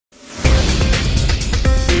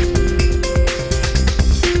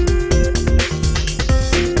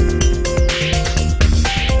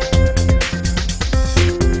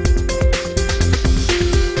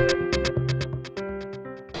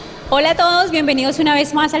Hola a todos, bienvenidos una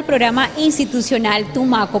vez más al programa institucional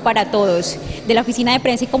Tumaco para Todos. De la Oficina de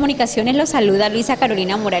Prensa y Comunicaciones los saluda Luisa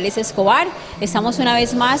Carolina Morales Escobar. Estamos una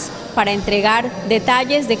vez más para entregar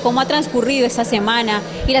detalles de cómo ha transcurrido esta semana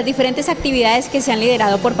y las diferentes actividades que se han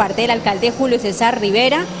liderado por parte del alcalde Julio César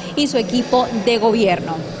Rivera y su equipo de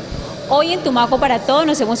gobierno. Hoy en Tumaco para Todos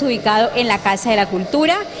nos hemos ubicado en la Casa de la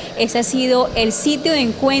Cultura. Este ha sido el sitio de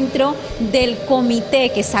encuentro del comité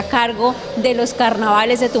que está a cargo de los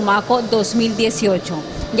carnavales de Tumaco 2018.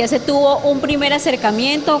 Ya se tuvo un primer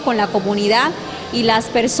acercamiento con la comunidad y las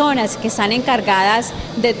personas que están encargadas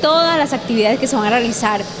de todas las actividades que se van a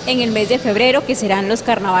realizar en el mes de febrero, que serán los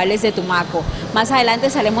carnavales de Tumaco. Más adelante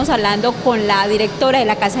estaremos hablando con la directora de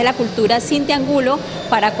la Casa de la Cultura, Cintia Angulo,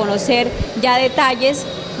 para conocer ya detalles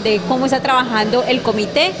de cómo está trabajando el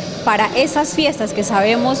comité para esas fiestas que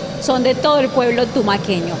sabemos son de todo el pueblo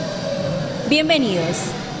tumaqueño. Bienvenidos.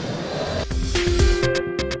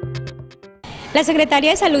 La secretaria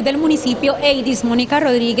de Salud del municipio, Mónica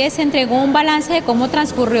Rodríguez, entregó un balance de cómo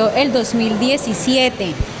transcurrió el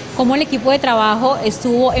 2017, cómo el equipo de trabajo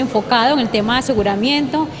estuvo enfocado en el tema de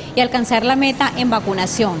aseguramiento y alcanzar la meta en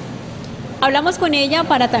vacunación. Hablamos con ella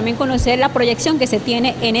para también conocer la proyección que se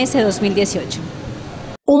tiene en ese 2018.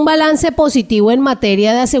 Un balance positivo en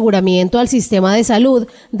materia de aseguramiento al sistema de salud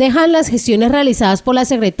dejan las gestiones realizadas por la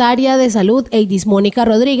secretaria de Salud, Mónica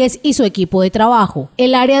Rodríguez, y su equipo de trabajo.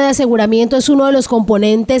 El área de aseguramiento es uno de los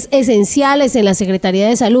componentes esenciales en la Secretaría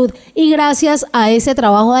de Salud y gracias a ese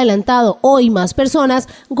trabajo adelantado, hoy más personas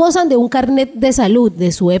gozan de un carnet de salud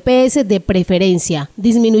de su EPS de preferencia,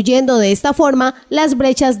 disminuyendo de esta forma las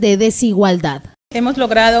brechas de desigualdad. Hemos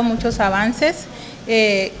logrado muchos avances.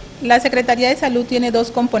 La Secretaría de Salud tiene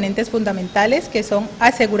dos componentes fundamentales que son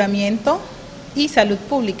aseguramiento y salud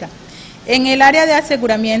pública. En el área de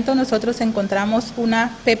aseguramiento nosotros encontramos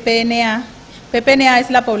una PPNA. PPNA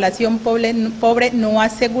es la población pobre no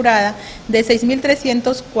asegurada de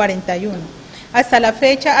 6.341. Hasta la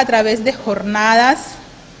fecha, a través de jornadas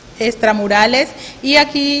extramurales y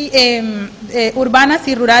aquí urbanas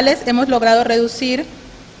y rurales, hemos logrado reducir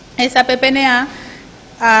esa PPNA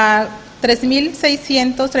a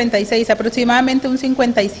 3.636, aproximadamente un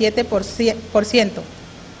 57%.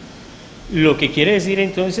 Lo que quiere decir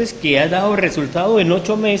entonces que ha dado resultado en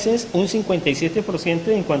 8 meses un 57%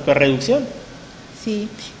 en cuanto a reducción. Sí,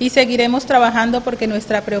 y seguiremos trabajando porque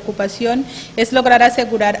nuestra preocupación es lograr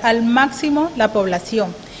asegurar al máximo la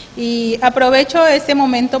población. Y aprovecho este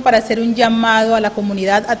momento para hacer un llamado a la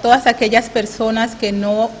comunidad, a todas aquellas personas que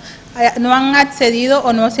no han accedido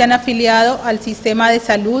o no se han afiliado al sistema de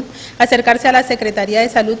salud, acercarse a la Secretaría de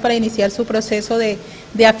Salud para iniciar su proceso de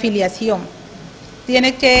afiliación.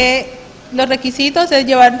 Los requisitos es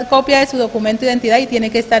llevar copia de su documento de identidad y tiene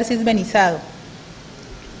que estar sisbenizado.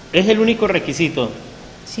 ¿Es el único requisito?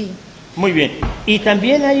 Sí. Muy bien. Y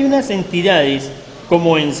también hay unas entidades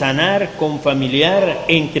como Ensanar, Confamiliar,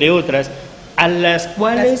 entre otras, a las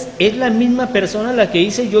cuales es la misma persona la que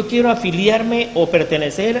dice yo quiero afiliarme o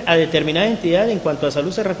pertenecer a determinada entidad en cuanto a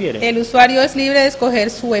salud se refiere. El usuario es libre de escoger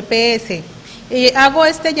su EPS. Hago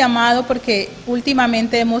este llamado porque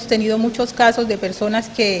últimamente hemos tenido muchos casos de personas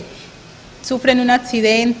que sufren un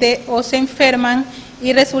accidente o se enferman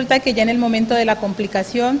y resulta que ya en el momento de la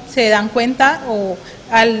complicación se dan cuenta o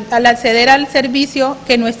al acceder al servicio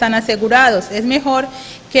que no están asegurados. Es mejor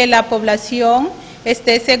que la población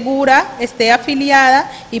esté segura, esté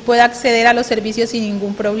afiliada y pueda acceder a los servicios sin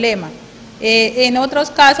ningún problema. En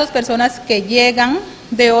otros casos, personas que llegan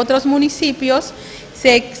de otros municipios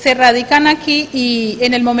se radican aquí y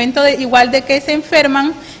en el momento igual de que se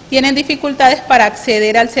enferman, tienen dificultades para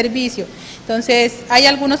acceder al servicio. Entonces, hay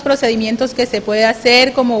algunos procedimientos que se puede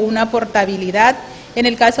hacer como una portabilidad. En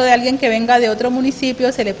el caso de alguien que venga de otro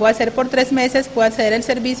municipio, se le puede hacer por 3 meses, puede acceder al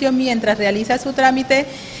servicio mientras realiza su trámite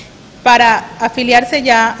para afiliarse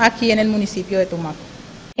ya aquí en el municipio de Tumaco.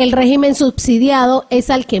 El régimen subsidiado es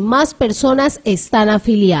al que más personas están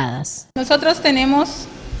afiliadas. Nosotros tenemos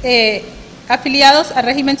afiliados al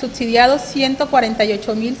régimen subsidiado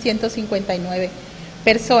 148.159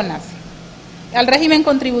 personas. Al régimen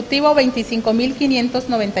contributivo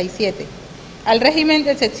 25.597. Al régimen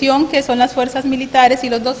de excepción, que son las fuerzas militares y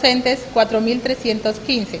los docentes,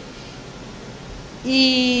 4.315.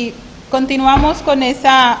 Y continuamos con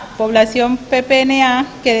esa población PPNA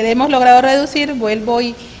que hemos logrado reducir. Vuelvo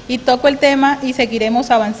y toco el tema y seguiremos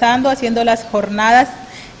avanzando, haciendo las jornadas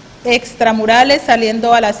extramurales,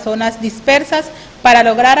 saliendo a las zonas dispersas para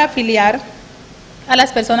lograr afiliar a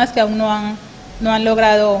las personas que aún no han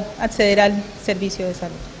logrado acceder al servicio de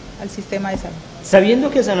salud, al sistema de salud. Sabiendo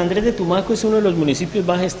que San Andrés de Tumaco es uno de los municipios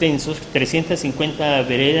más extensos, 350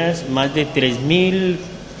 veredas, más de 3.000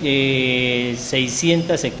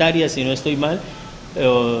 600 hectáreas, si no estoy mal,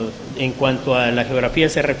 en cuanto a la geografía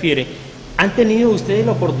se refiere. ¿Han tenido ustedes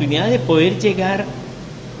la oportunidad de poder llegar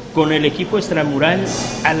con el equipo extramural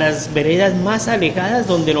a las veredas más alejadas,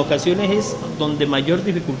 donde en ocasiones es donde mayor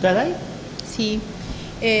dificultad hay? Sí,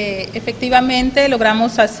 efectivamente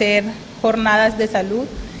logramos hacer jornadas de salud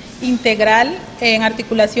integral en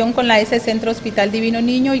articulación con la S Centro Hospital Divino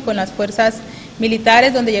Niño y con las fuerzas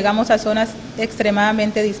militares, donde llegamos a zonas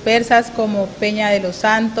extremadamente dispersas como Peña de los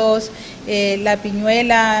Santos, La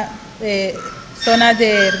Piñuela, zonas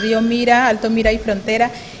de Río Mira, Alto Mira y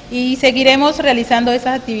Frontera, y seguiremos realizando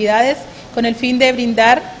esas actividades con el fin de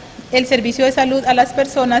brindar el servicio de salud a las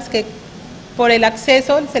personas que por el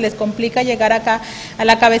acceso se les complica llegar acá a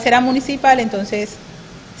la cabecera municipal. Entonces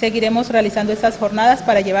seguiremos realizando estas jornadas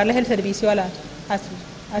para llevarles el servicio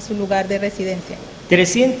a su lugar de residencia.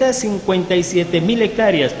 357.000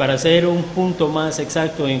 hectáreas, para hacer un punto más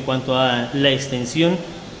exacto en cuanto a la extensión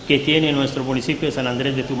que tiene nuestro municipio de San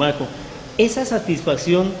Andrés de Tumaco. Esa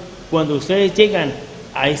satisfacción cuando ustedes llegan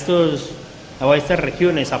a estas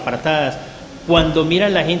regiones apartadas, cuando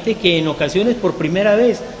miran la gente que en ocasiones por primera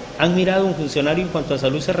vez han mirado a un funcionario en cuanto a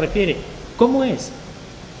salud se refiere, ¿cómo es?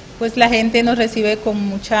 Pues la gente nos recibe con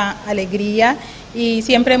mucha alegría y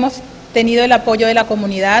siempre hemos tenido el apoyo de la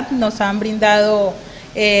comunidad, nos han brindado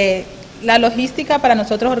la logística para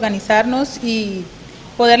nosotros organizarnos y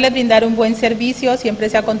poderles brindar un buen servicio. Siempre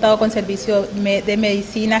se ha contado con servicio de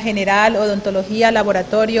medicina general, odontología,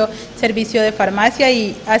 laboratorio, servicio de farmacia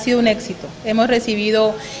y ha sido un éxito. Hemos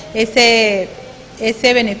recibido ese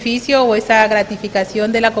beneficio o esa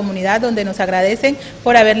gratificación de la comunidad donde nos agradecen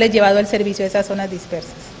por haberles llevado el servicio a esas zonas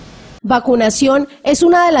dispersas. Vacunación es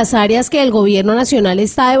una de las áreas que el gobierno nacional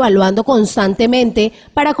está evaluando constantemente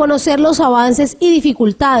para conocer los avances y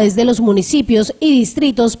dificultades de los municipios y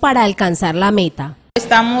distritos para alcanzar la meta.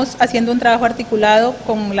 Estamos haciendo un trabajo articulado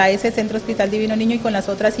con la S Centro Hospital Divino Niño y con las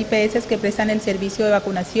otras IPS que prestan el servicio de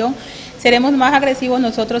vacunación. Seremos más agresivos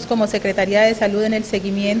nosotros como Secretaría de Salud en el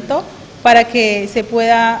seguimiento para que se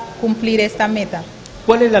pueda cumplir esta meta.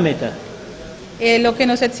 ¿Cuál es la meta? Lo que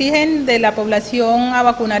nos exigen de la población a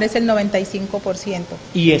vacunar es el 95%.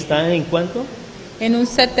 ¿Y está en cuánto? En un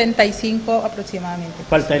 75% aproximadamente.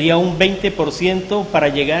 Faltaría un 20% para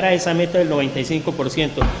llegar a esa meta del 95%.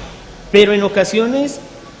 Pero en ocasiones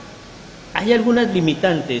hay algunas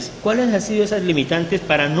limitantes. ¿Cuáles han sido esas limitantes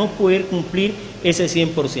para no poder cumplir ese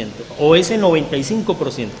 100% o ese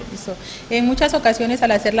 95%? Eso. En muchas ocasiones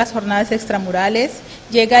al hacer las jornadas extramurales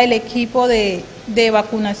llega el equipo de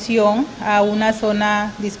vacunación a una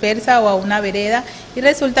zona dispersa o a una vereda y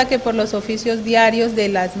resulta que por los oficios diarios de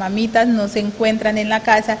las mamitas no se encuentran en la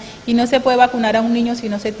casa y no se puede vacunar a un niño si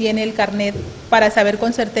no se tiene el carnet para saber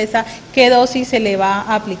con certeza qué dosis se le va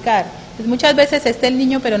a aplicar. Pues muchas veces está el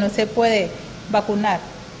niño pero no se puede vacunar.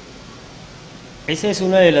 Esa es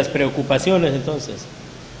una de las preocupaciones entonces. Sí.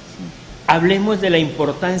 Hablemos de la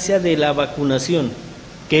importancia de la vacunación,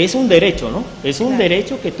 que es un derecho, ¿no? Es un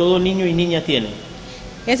derecho que todo niño y niña tiene.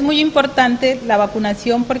 Es muy importante la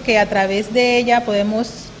vacunación porque a través de ella podemos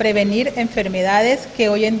prevenir enfermedades que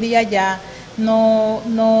hoy en día ya no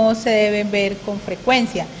se deben ver con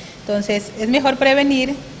frecuencia. Entonces es mejor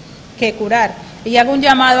prevenir que curar. Y hago un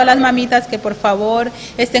llamado a las mamitas que por favor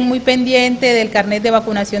estén muy pendientes del carnet de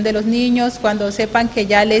vacunación de los niños, cuando sepan que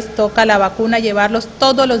ya les toca la vacuna, llevarlos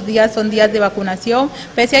todos los días, son días de vacunación,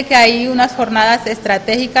 pese a que hay unas jornadas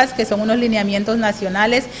estratégicas que son unos lineamientos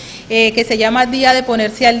nacionales que se llama Día de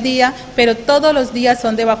Ponerse al Día, pero todos los días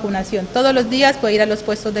son de vacunación, todos los días puede ir a los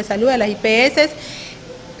puestos de salud, a las IPS,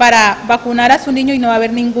 para vacunar a su niño y no va a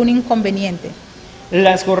haber ningún inconveniente.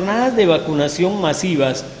 Las jornadas de vacunación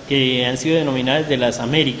masivas que han sido denominadas de las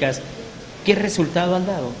Américas, ¿qué resultado han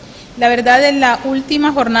dado? La verdad, en la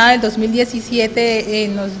última jornada del 2017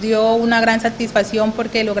 nos dio una gran satisfacción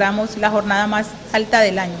porque logramos la jornada más alta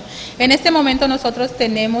del año. En este momento nosotros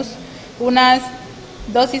tenemos unas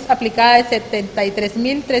dosis aplicadas de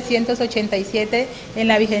 73.387 en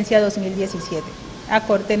la vigencia 2017, a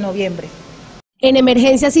corte en noviembre. En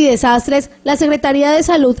emergencias y desastres, la Secretaría de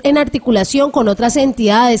Salud, en articulación con otras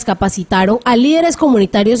entidades, capacitaron a líderes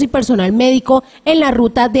comunitarios y personal médico en la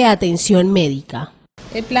ruta de atención médica.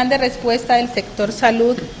 El plan de respuesta del sector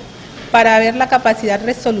salud para ver la capacidad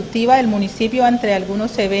resolutiva del municipio ante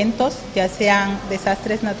algunos eventos, ya sean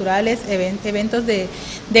desastres naturales, eventos de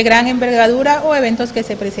gran envergadura o eventos que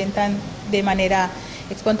se presentan de manera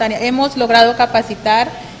espontánea. Hemos logrado capacitar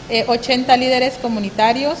 80 líderes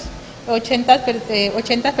comunitarios, 80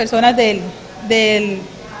 personas del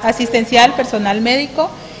asistencial, personal médico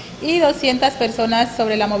y 200 personas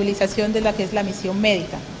sobre la movilización de la que es la misión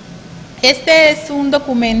médica. Este es un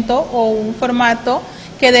documento o un formato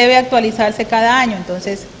que debe actualizarse cada año.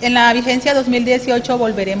 Entonces, en la vigencia 2018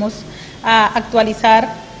 volveremos a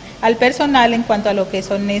actualizar al personal en cuanto a lo que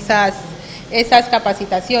son esas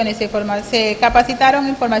capacitaciones. Se capacitaron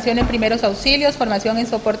en formación en primeros auxilios, formación en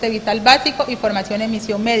soporte vital básico y formación en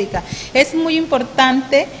misión médica. Es muy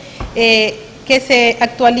importante que se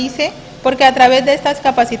actualice, porque a través de estas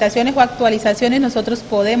capacitaciones o actualizaciones nosotros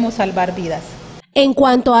podemos salvar vidas. En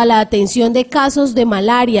cuanto a la atención de casos de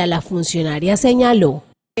malaria, la funcionaria señaló: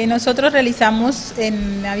 nosotros realizamos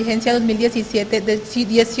en la vigencia 2017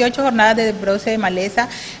 18 jornadas de desbroce de maleza,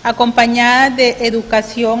 acompañadas de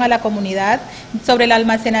educación a la comunidad sobre el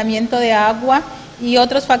almacenamiento de agua y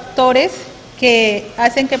otros factores que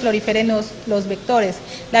hacen que proliferen los vectores.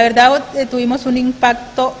 La verdad, tuvimos un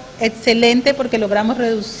impacto excelente porque logramos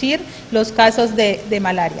reducir los casos de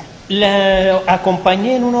malaria. La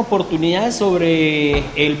acompañé en una oportunidad sobre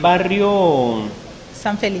el barrio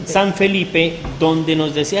San Felipe, donde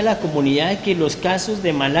nos decía la comunidad que los casos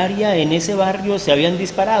de malaria en ese barrio se habían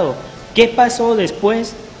disparado. ¿Qué pasó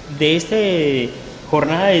después de esta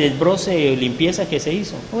jornada de desbroce o limpieza que se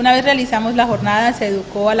hizo? Una vez realizamos la jornada, se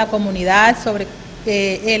educó a la comunidad sobre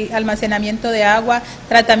el almacenamiento de agua,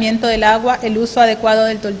 tratamiento del agua, el uso adecuado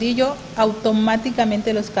del toldillo.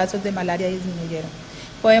 Automáticamente los casos de malaria disminuyeron.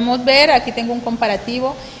 Podemos ver, aquí tengo un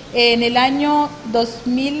comparativo, en el año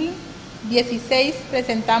 2016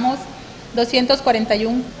 presentamos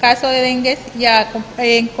 241 casos de dengue y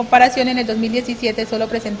en comparación en el 2017 solo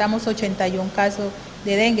presentamos 81 casos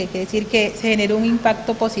de dengue, quiere decir que se generó un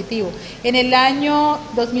impacto positivo. En el año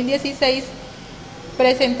 2016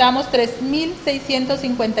 presentamos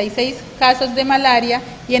 3.656 casos de malaria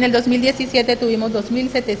y en el 2017 tuvimos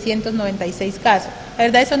 2.796 casos. La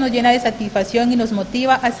verdad, eso nos llena de satisfacción y nos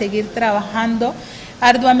motiva a seguir trabajando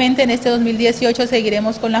arduamente. En este 2018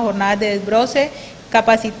 seguiremos con las jornadas de desbroce,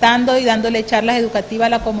 capacitando y dándole charlas educativas a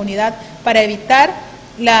la comunidad para evitar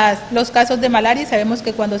los casos de malaria, y sabemos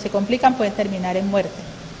que cuando se complican pueden terminar en muerte.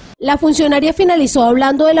 La funcionaria finalizó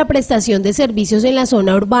hablando de la prestación de servicios en la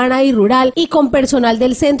zona urbana y rural y con personal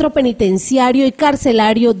del Centro Penitenciario y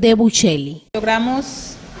Carcelario de Bucheli.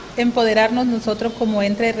 Logramos empoderarnos nosotros como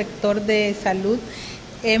ente rector de salud.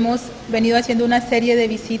 Hemos venido haciendo una serie de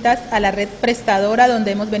visitas a la red prestadora,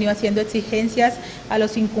 donde hemos venido haciendo exigencias a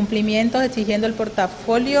los incumplimientos, exigiendo el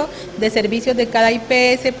portafolio de servicios de cada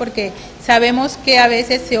IPS, porque sabemos que a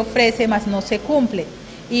veces se ofrece, mas no se cumple.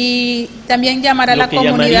 Y también llamar a la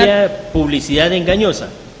comunidad. Lo que llamaría publicidad engañosa.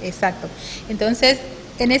 Exacto. Entonces,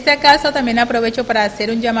 en este caso también aprovecho para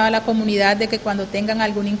hacer un llamado a la comunidad de que cuando tengan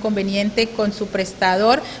algún inconveniente con su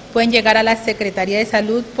prestador, pueden llegar a la Secretaría de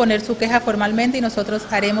Salud, poner su queja formalmente y nosotros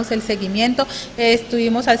haremos el seguimiento.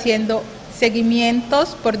 Estuvimos haciendo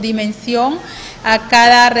seguimientos por dimensión a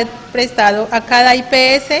cada red prestado, a cada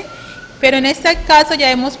IPS. Pero en este caso ya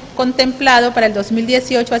hemos contemplado para el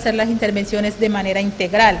 2018 hacer las intervenciones de manera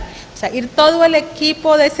integral. O sea, ir todo el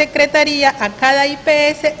equipo de secretaría a cada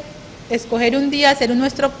IPS, escoger un día, hacer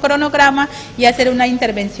nuestro cronograma y hacer una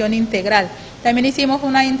intervención integral. También hicimos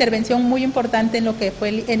una intervención muy importante en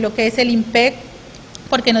lo que es el IMPEC,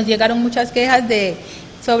 porque nos llegaron muchas quejas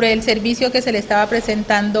sobre el servicio que se le estaba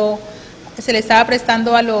prestando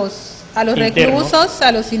a los reclusos,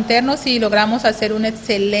 a los internos, y logramos hacer una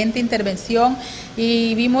excelente intervención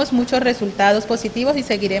y vimos muchos resultados positivos y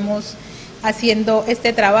seguiremos haciendo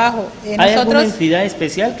este trabajo. ¿Hay alguna entidad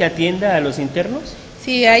especial que atienda a los internos?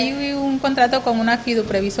 Sí, hay un contrato con una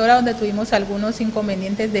fiduprevisora donde tuvimos algunos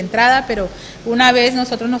inconvenientes de entrada, pero una vez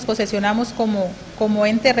nosotros nos posesionamos como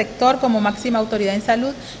ente rector, como máxima autoridad en salud,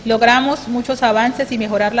 logramos muchos avances y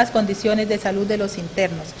mejorar las condiciones de salud de los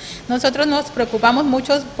internos. Nosotros nos preocupamos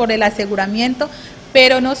mucho por el aseguramiento,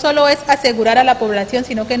 pero no solo es asegurar a la población,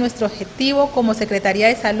 sino que nuestro objetivo como Secretaría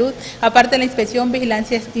de Salud, aparte de la inspección,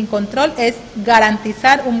 vigilancia y control, es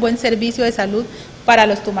garantizar un buen servicio de salud para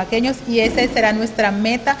los tumaqueños, y esa será nuestra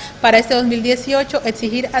meta para este 2018,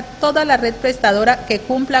 exigir a toda la red prestadora que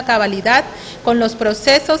cumpla a cabalidad con los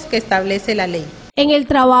procesos que establece la ley. En el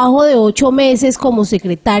trabajo de 8 meses como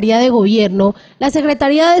secretaria de gobierno, la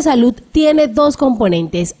Secretaría de Salud tiene 2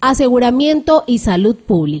 componentes: aseguramiento y salud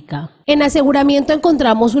pública. En aseguramiento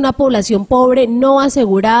encontramos una población pobre no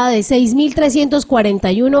asegurada de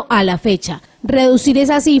 6.341 a la fecha. Reducir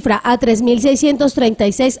esa cifra a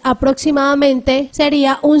 3.636 aproximadamente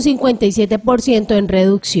sería un 57% en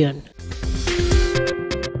reducción.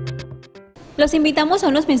 Los invitamos a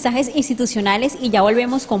unos mensajes institucionales y ya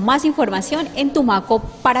volvemos con más información en Tumaco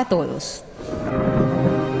para Todos.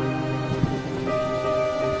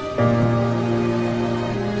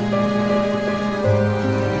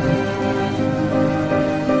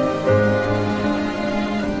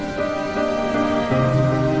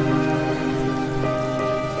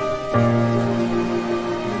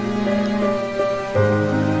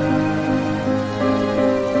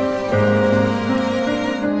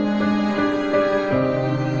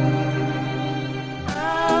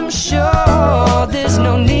 I'm sure there's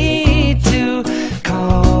no need to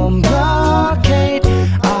complicate.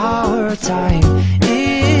 Our time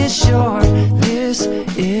is short, this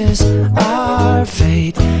is our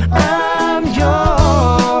fate. I'm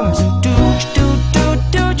yours. Do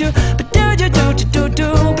you, but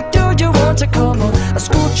do you want to come on? I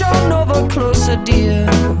scooch on over closer, dear,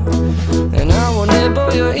 and I will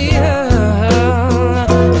nibble your ear.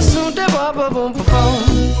 Soon the bubble boom boom.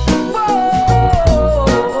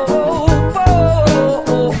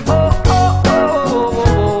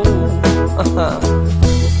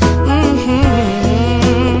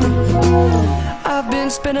 I've been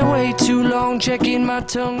spending way too long checking my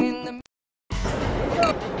tongue in the...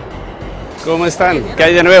 ¿Cómo están? ¿Qué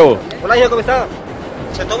hay de nuevo? Hola, hijo, ¿cómo está?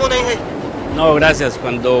 ¿Se toma una, hija? No, gracias.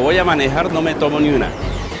 Cuando voy a manejar no me tomo ni una.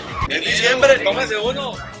 ¿En diciembre? Tómese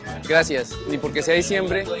uno. Gracias. Ni porque sea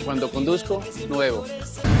diciembre, cuando conduzco, no bebo.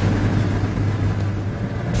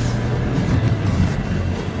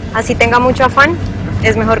 Así tenga mucho afán,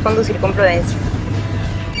 es mejor conducir con prudencia.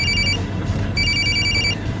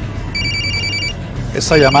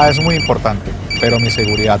 Esta llamada es muy importante, pero mi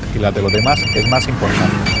seguridad y la de los demás es más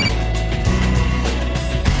importante.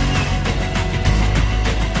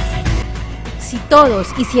 Si todos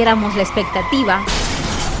hiciéramos la expectativa,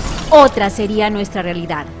 otra sería nuestra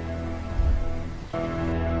realidad.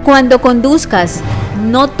 Cuando conduzcas,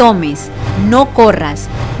 no tomes, no corras,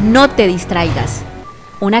 no te distraigas.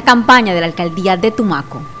 Una campaña de la Alcaldía de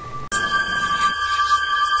Tumaco.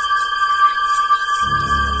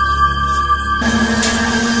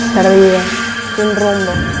 Perdida, sin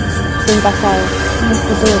rumbo, sin pasado, sin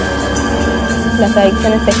futuro. Las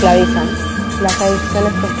adicciones te esclavizan. Las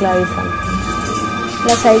adicciones te esclavizan.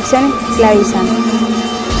 Las adicciones te esclavizan.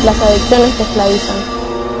 Las adicciones te esclavizan.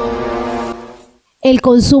 El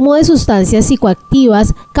consumo de sustancias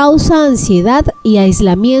psicoactivas causa ansiedad y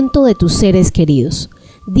aislamiento de tus seres queridos.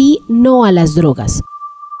 Di no a las drogas.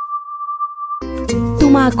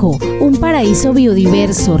 Tumaco, un paraíso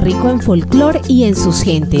biodiverso, rico en folclore y en sus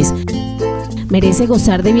gentes. Merece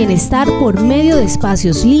gozar de bienestar por medio de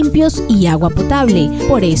espacios limpios y agua potable.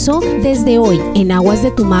 Por eso, desde hoy, en Aguas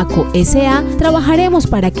de Tumaco S.A., trabajaremos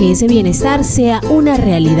para que ese bienestar sea una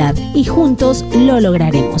realidad y juntos lo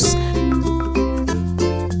lograremos.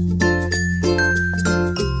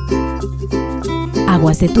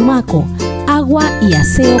 Aguas de Tumaco, agua y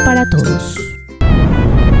aseo para todos.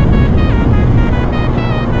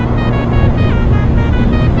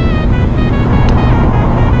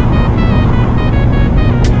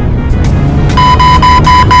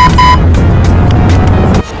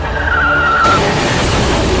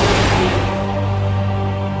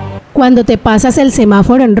 Cuando te pasas el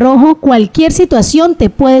semáforo en rojo, cualquier situación te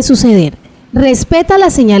puede suceder. Respeta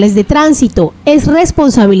las señales de tránsito, es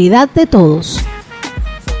responsabilidad de todos.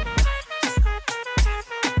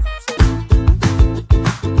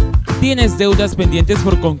 ¿Tienes deudas pendientes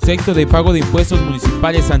por concepto de pago de impuestos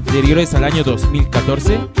municipales anteriores al año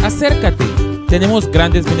 2014? Acércate. Tenemos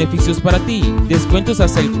grandes beneficios para ti, descuentos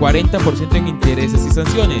hasta el 40% en intereses y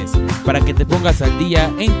sanciones, para que te pongas al día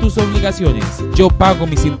en tus obligaciones. Yo pago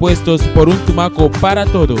mis impuestos por un Tumaco para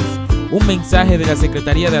todos. Un mensaje de la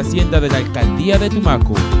Secretaría de Hacienda de la Alcaldía de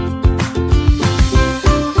Tumaco.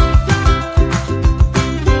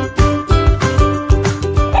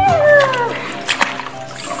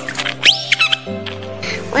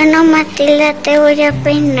 Bueno, Matilda, te voy a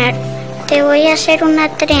peinar, te voy a hacer una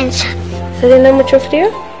trenza. ¿Está haciendo mucho frío?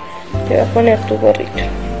 Te voy a poner tu gorrito.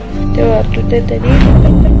 Te voy a dar tu teterito.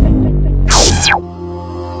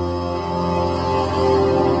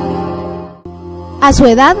 A su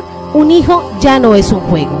edad, un hijo ya no es un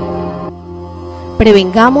juego.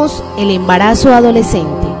 Prevengamos el embarazo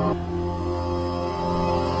adolescente.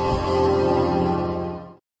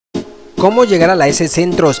 ¿Cómo llegar a la S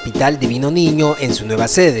Centro Hospital Divino Niño en su nueva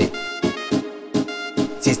sede?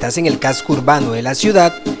 Si estás en el casco urbano de la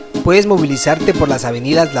ciudad, puedes movilizarte por las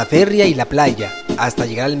avenidas La Férrea y La Playa, hasta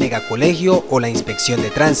llegar al megacolegio o la inspección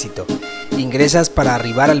de tránsito. Ingresas para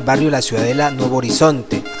arribar al barrio La Ciudadela Nuevo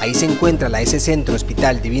Horizonte. Ahí se encuentra la S Centro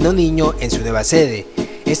Hospital Divino Niño en su nueva sede.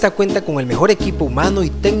 Esta cuenta con el mejor equipo humano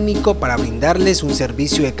y técnico para brindarles un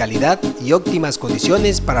servicio de calidad y óptimas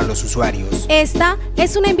condiciones para los usuarios. Esta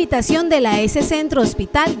es una invitación de la S Centro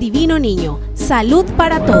Hospital Divino Niño. Salud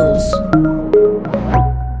para todos.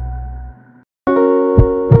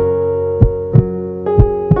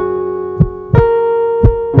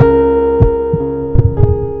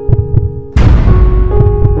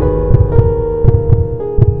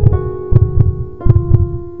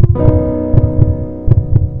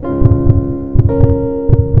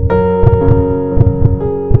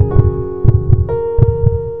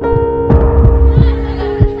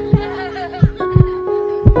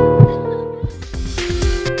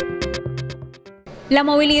 La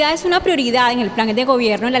movilidad es una prioridad en el plan de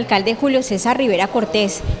gobierno del alcalde Julio César Rivera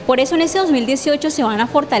Cortés. Por eso en este 2018 se van a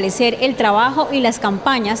fortalecer el trabajo y las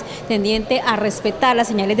campañas tendientes a respetar las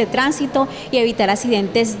señales de tránsito y evitar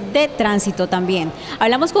accidentes de tránsito también.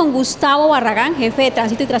 Hablamos con Gustavo Barragán, jefe de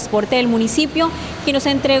Tránsito y Transporte del municipio, quien nos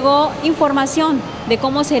entregó información de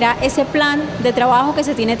cómo será ese plan de trabajo que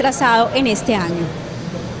se tiene trazado en este año.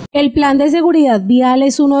 El plan de seguridad vial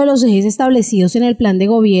es uno de los ejes establecidos en el plan de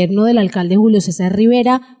gobierno del alcalde Julio César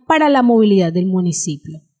Rivera para la movilidad del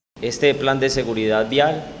municipio. Este plan de seguridad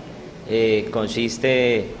vial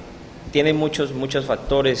tiene muchos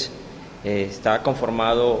factores, está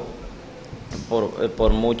conformado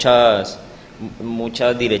por muchas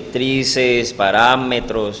directrices,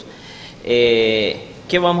 parámetros.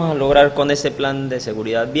 ¿Qué vamos a lograr con este plan de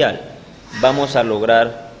seguridad vial? Vamos a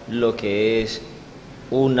lograr lo que es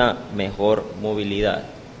una mejor movilidad,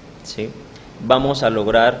 ¿sí? Vamos a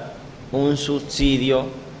lograr un subsidio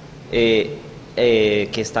que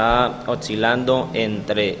está oscilando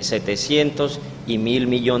entre 700 y 1.000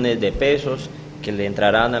 millones de pesos que le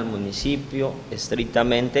entrarán al municipio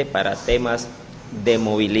estrictamente para temas de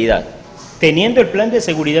movilidad. Teniendo el plan de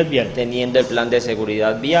seguridad vial. Teniendo el plan de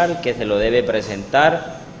seguridad vial que se lo debe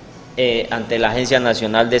presentar ante la Agencia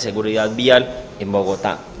Nacional de Seguridad Vial en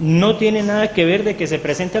Bogotá. ¿No tiene nada que ver de que se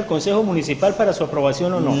presente al Consejo Municipal para su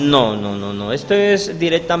aprobación o no? No. Esto es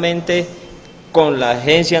directamente con la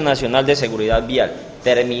Agencia Nacional de Seguridad Vial.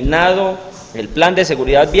 Terminado el plan de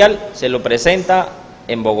seguridad vial, se lo presenta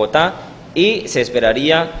en Bogotá y se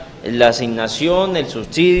esperaría la asignación, el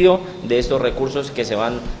subsidio de estos recursos que se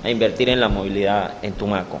van a invertir en la movilidad en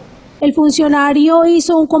Tumaco. El funcionario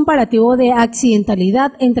hizo un comparativo de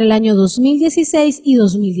accidentalidad entre el año 2016 y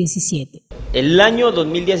 2017. El año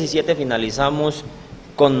 2017 finalizamos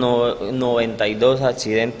con 92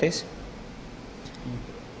 accidentes.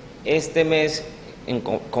 Este mes,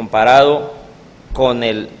 comparado con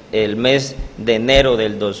el mes de enero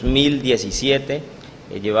del 2017,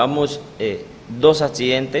 llevamos 2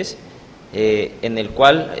 accidentes, en el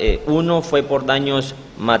cual uno fue por daños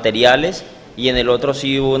materiales y en el otro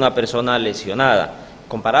sí hubo una persona lesionada.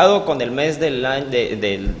 Comparado con el mes del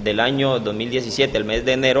año 2017, el mes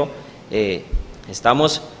de enero,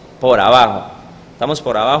 estamos por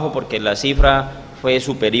abajo porque la cifra fue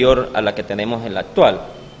superior a la que tenemos en la actual.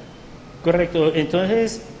 Correcto,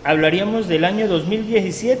 entonces, ¿hablaríamos del año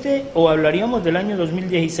 2017 o hablaríamos del año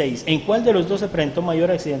 2016? ¿En cuál de los dos se presentó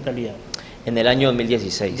mayor accidentalidad? En el año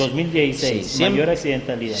 2016. 2016, sí, mayor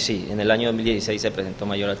accidentalidad. Sí, en el año 2016 se presentó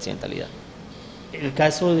mayor accidentalidad. El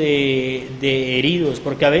caso de heridos,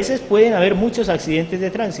 porque a veces pueden haber muchos accidentes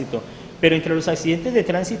de tránsito, pero entre los accidentes de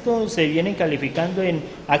tránsito se vienen calificando en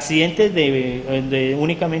accidentes donde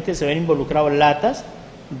únicamente se ven involucrados latas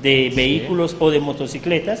de vehículos o de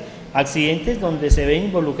motocicletas, accidentes donde se ven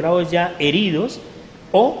involucrados ya heridos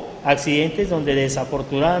o accidentes donde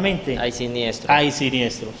desafortunadamente hay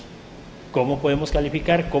siniestros. ¿Cómo podemos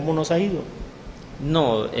calificar? ¿Cómo nos ha ido?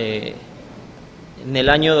 No, en el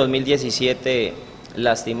año 2017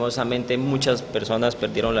 lastimosamente muchas personas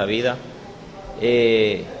perdieron la vida.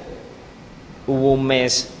 Hubo un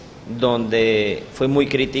donde fue muy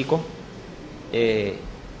crítico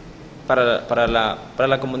para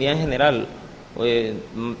la comunidad en general.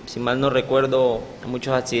 Si mal no recuerdo,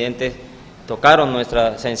 muchos accidentes tocaron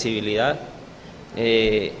nuestra sensibilidad.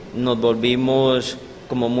 Nos volvimos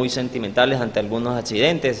como muy sentimentales ante algunos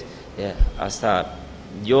accidentes, hasta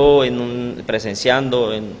yo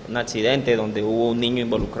presenciando en un accidente donde hubo un niño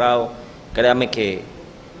involucrado, créame que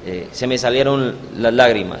se me salieron las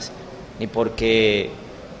lágrimas, y porque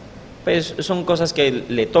pues son cosas que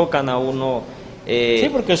le tocan a uno, sí,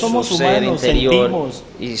 porque somos humanos, interior, sentimos.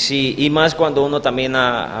 Y sí, y más cuando uno también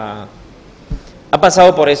ha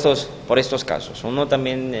pasado por estos casos. Uno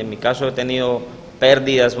también, en mi caso, he tenido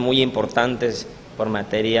pérdidas muy importantes por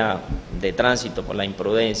materia de tránsito, por la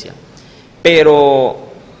imprudencia. Pero,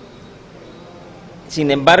 sin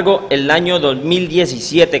embargo, el año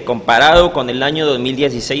 2017, comparado con el año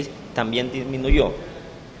 2016, también disminuyó,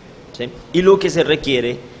 ¿sí? Y lo que se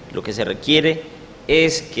requiere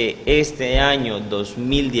es que este año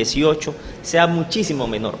 2018 sea muchísimo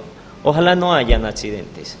menor. Ojalá no hayan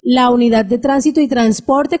accidentes. La Unidad de Tránsito y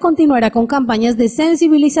Transporte continuará con campañas de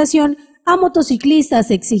sensibilización a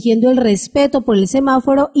motociclistas, exigiendo el respeto por el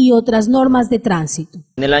semáforo y otras normas de tránsito.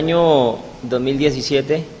 En el año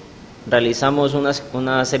 2017 realizamos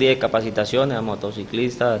una serie de capacitaciones a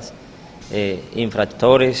motociclistas,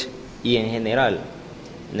 infractores y en general,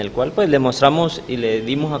 en el cual pues le mostramos y le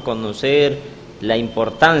dimos a conocer la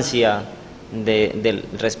importancia del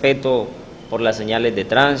respeto por las señales de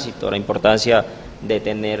tránsito, la importancia de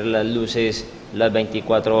tener las luces las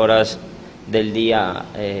 24 horas del día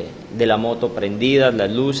de la moto prendidas,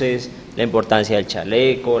 las luces, la importancia del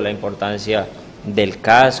chaleco, la importancia del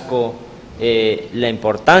casco, la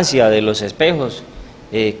importancia de los espejos,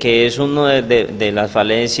 que es una de las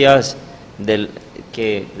falencias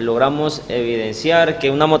que logramos evidenciar, que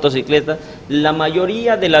una motocicleta, la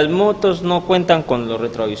mayoría de las motos no cuentan con los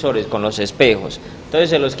retrovisores, con los espejos, entonces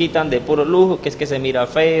se los quitan de puro lujo, que es que se mira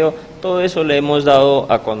feo, todo eso le hemos dado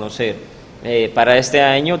a conocer. Para este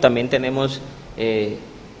año también tenemos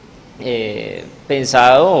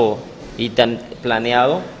pensado y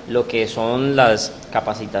planeado lo que son las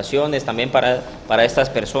capacitaciones también para estas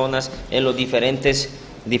personas en los diferentes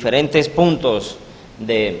puntos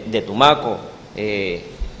de Tumaco.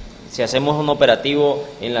 Si hacemos un operativo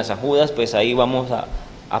en las ajudas, pues ahí vamos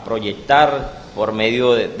a proyectar por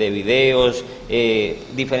medio de videos,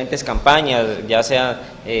 diferentes campañas, ya sean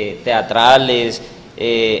teatrales,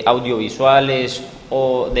 audiovisuales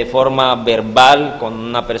o de forma verbal con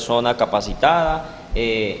una persona capacitada,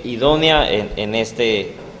 idónea en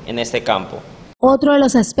este campo. Otro de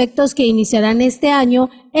los aspectos que iniciarán este año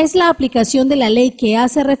es la aplicación de la ley que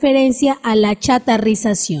hace referencia a la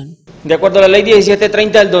chatarrización. De acuerdo a la ley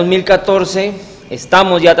 1730 del 2014,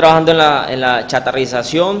 estamos ya trabajando en la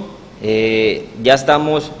chatarrización, ya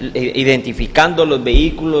estamos identificando los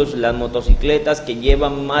vehículos, las motocicletas que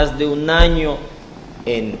llevan más de un año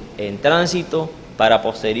en tránsito, para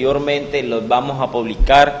posteriormente los vamos a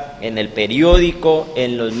publicar en el periódico,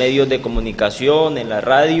 en los medios de comunicación, en la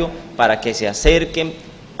radio, para que se acerquen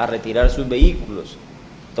a retirar sus vehículos.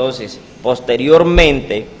 Entonces,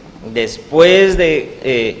 posteriormente, después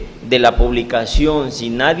de la publicación, si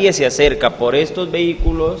nadie se acerca por estos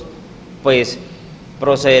vehículos, pues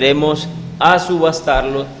procederemos a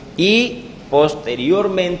subastarlos y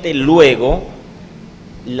posteriormente luego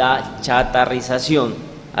la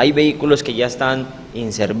chatarrización. Hay vehículos que ya están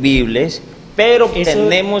inservibles, pero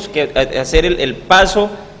tenemos que hacer el paso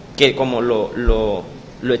que como lo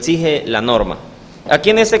exige la norma.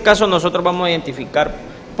 Aquí en este caso nosotros vamos a identificar,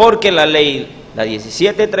 porque la ley, la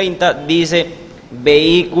 1730, dice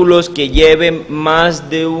vehículos que lleven más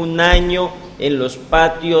de un año en los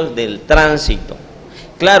patios del tránsito.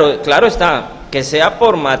 Claro está, que sea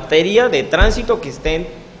por materia de tránsito, que estén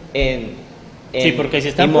sí, porque si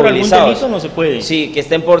están por algún delito no se puede. Sí, que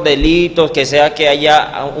estén por delitos, que sea que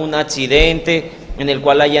haya un accidente en el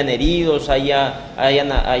cual hayan heridos, hayan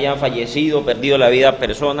fallecido, perdido la vida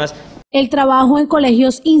personas. El trabajo en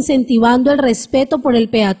colegios incentivando el respeto por el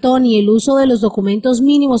peatón y el uso de los documentos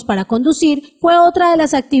mínimos para conducir fue otra de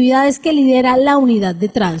las actividades que lidera la unidad de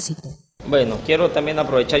tránsito. Bueno, quiero también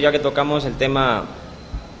aprovechar, ya que tocamos el tema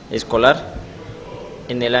escolar,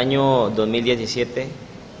 en el año 2017,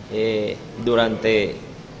 durante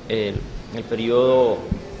el periodo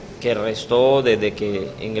que restó desde que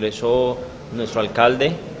ingresó nuestro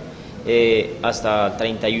alcalde hasta el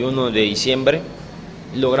 31 de diciembre,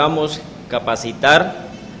 logramos capacitar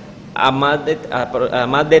a más de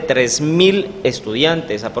 3.000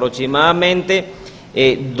 estudiantes, aproximadamente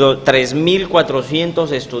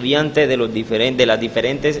 3.400 estudiantes de las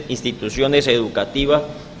diferentes instituciones educativas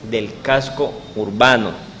del casco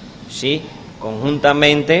urbano, ¿sí?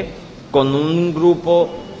 Conjuntamente con un grupo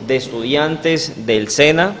de estudiantes del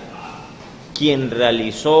SENA, quien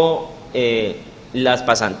realizó las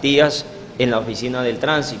pasantías en la oficina del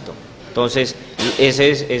tránsito. Entonces, esa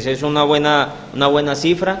es una buena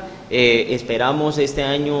cifra. Esperamos este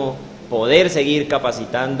año poder seguir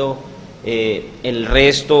capacitando el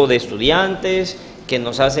resto de estudiantes que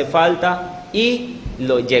nos hace falta y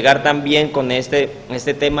llegar también con este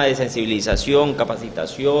tema de sensibilización,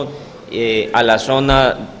 capacitación a la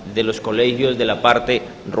zona de los colegios de la parte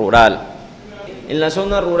rural. En la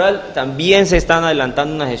zona rural también se están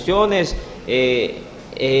adelantando unas gestiones.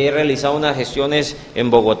 He realizado unas gestiones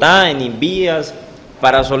en Bogotá, en Invías,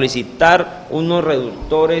 para solicitar unos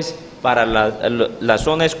reductores para la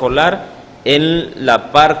zona escolar en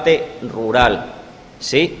la parte rural,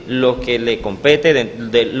 ¿sí? Lo que le compete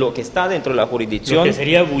de lo que está dentro de la jurisdicción. Lo que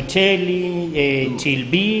sería Bucheli,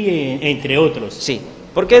 Chilví, entre otros. Sí,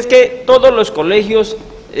 porque es que todos los colegios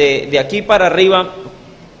de aquí para arriba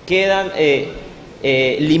quedan,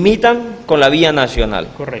 limitan con la vía nacional.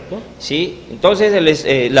 Correcto. Sí,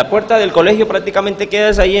 entonces la puerta del colegio prácticamente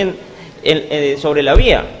queda ahí sobre la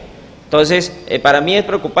vía. Entonces, para mí es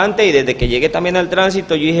preocupante, y desde que llegué también al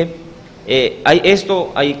tránsito yo dije,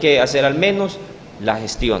 hay que hacer al menos la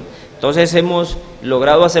gestión. Entonces hemos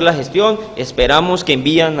logrado hacer la gestión, esperamos que en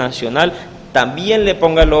vía nacional también le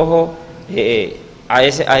ponga el ojo a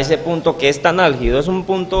ese punto que es tan álgido, es un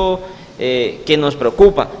punto que nos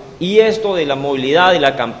preocupa. Y esto de la movilidad, de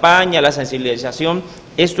la campaña, la sensibilización,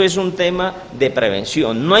 esto es un tema de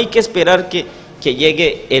prevención. No hay que esperar que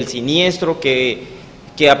llegue el siniestro, que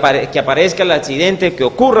aparezca el accidente, que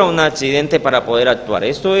ocurra un accidente para poder actuar.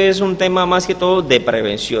 Esto es un tema más que todo de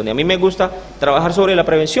prevención. Y a mí me gusta trabajar sobre la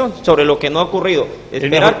prevención, sobre lo que no ha ocurrido. Es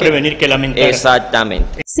mejor prevenir que lamentar.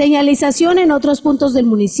 Exactamente. Señalización en otros puntos del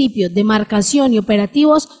municipio, demarcación y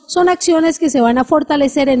operativos son acciones que se van a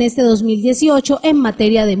fortalecer en este 2018 en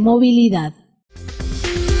materia de movilidad.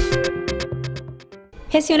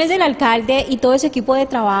 Gestiones del alcalde y todo ese equipo de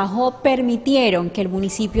trabajo permitieron que el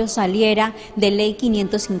municipio saliera de Ley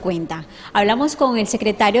 550. Hablamos con el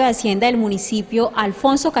secretario de Hacienda del municipio,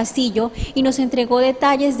 Alfonso Castillo, y nos entregó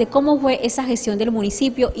detalles de cómo fue esa gestión del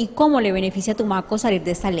municipio y cómo le beneficia a Tumaco salir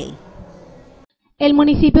de esta ley. El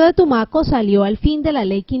municipio de Tumaco salió al fin de la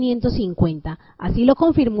Ley 550, así lo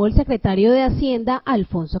confirmó el secretario de Hacienda,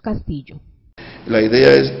 Alfonso Castillo. La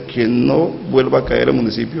idea es que no vuelva a caer el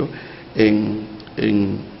municipio en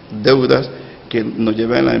deudas que nos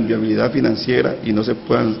lleven a la inviabilidad financiera y no se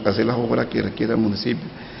puedan hacer las obras que requiere el municipio.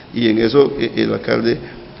 Y en eso el alcalde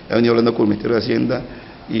ha venido hablando con el Ministerio de Hacienda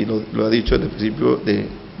y lo ha dicho desde el principio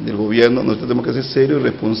del gobierno. Nosotros tenemos que ser serios y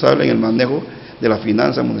responsables en el manejo de las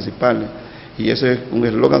finanzas municipales. Y ese es un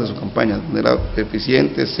eslogan de su campaña, de manera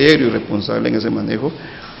eficiente, serio y responsable en ese manejo.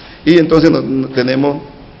 Y entonces tenemos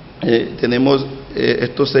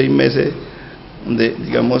estos 6 meses de,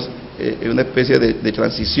 digamos, una especie de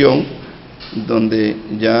transición, donde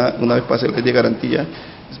ya una vez pase la ley de garantía,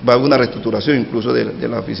 va a haber una reestructuración incluso de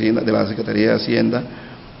la oficina, de la Secretaría de Hacienda,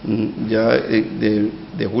 ya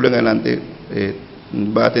de julio en adelante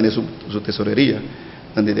va a tener su tesorería,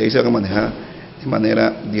 donde de ahí se van a manejar de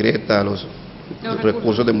manera directa los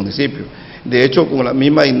recursos del municipio. De hecho, con la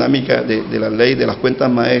misma dinámica de la ley de las cuentas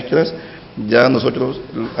maestras, ya nosotros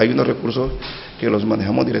hay unos recursos que los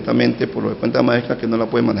manejamos directamente por las cuentas maestras que no la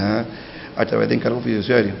pueden manejar a través de encargos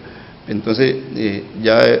fiduciarios. Entonces,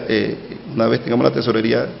 una vez tengamos la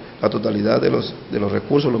tesorería, la totalidad de los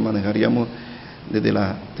recursos los manejaríamos desde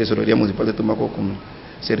la Tesorería Municipal de Tumaco con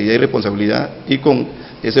seriedad y responsabilidad, y con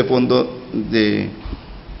ese fondo de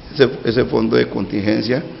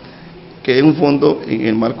contingencia, que es un fondo en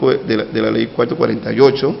el marco de la ley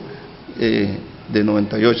 448 de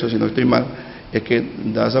 98, si no estoy mal, es que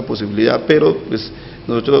da esa posibilidad, pero pues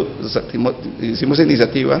nosotros hicimos esa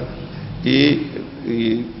iniciativa y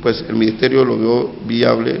pues el ministerio lo vio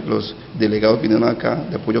viable, los delegados vinieron acá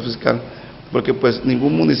de apoyo fiscal, porque pues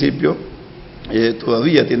ningún municipio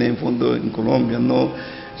todavía tiene un fondo en Colombia, no. O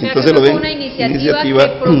sea, entonces lo ven una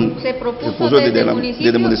iniciativa que se propuso desde el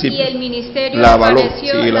municipio y el ministerio la avaló,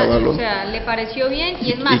 o sea, le pareció bien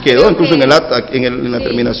y es más. Y quedó incluso en el acta, en la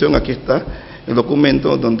terminación, aquí está el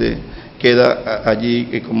documento donde queda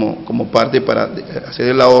allí como parte para hacer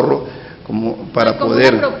el ahorro, como para como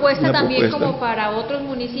poder... Una propuesta también como para otros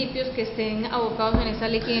municipios que estén abocados en esa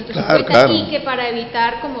ley 550 claro. Y que para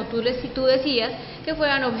evitar, como tú decías, que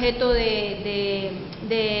fueran objeto o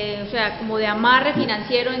sea, como de amarre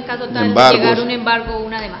financiero en caso tal de llegar un embargo o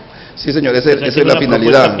una demanda. Sí, señor, esa es la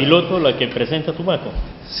finalidad. Piloto la que presenta Tumaco.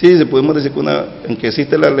 Sí, podemos decir que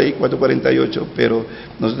existe la ley 448, pero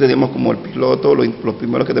nosotros tenemos como el piloto, los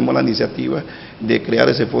primeros que tenemos la iniciativa de crear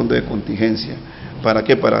ese fondo de contingencia. ¿Para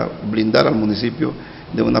qué? Para blindar al municipio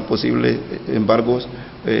de unos posibles embargos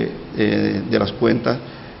de las cuentas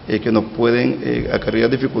que nos pueden acarrear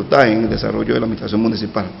dificultades en el desarrollo de la administración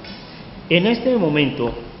municipal. En este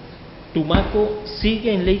momento, ¿Tumaco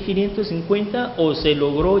sigue en ley 550 o se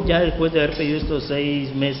logró, ya después de haber pedido estos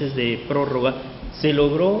 6 meses de prórroga, se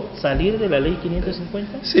logró salir de la ley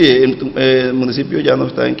 550? Sí, el municipio ya no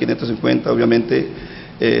está en 550, obviamente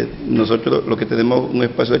nosotros lo que tenemos un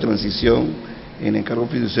espacio de transición en encargo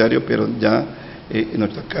fiduciario, pero ya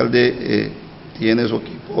nuestro alcalde tiene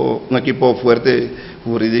un equipo fuerte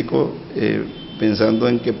jurídico, pensando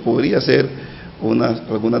en que podría ser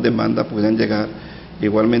algunas demandas podrían llegar.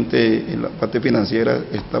 Igualmente en la parte financiera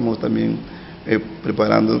estamos también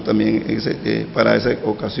preparando también para esa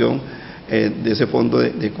ocasión de ese fondo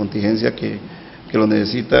de contingencia que lo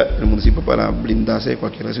necesita el municipio para blindarse de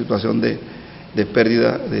cualquier situación de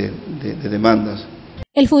pérdida de demandas.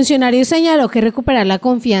 El funcionario señaló que recuperar la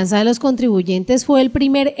confianza de los contribuyentes fue el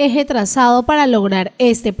primer eje trazado para lograr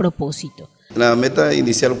este propósito. La meta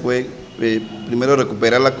inicial fue primero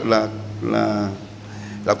recuperar la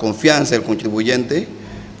confianza del contribuyente,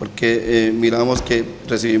 porque miramos que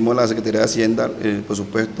recibimos la Secretaría de Hacienda, por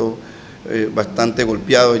supuesto, bastante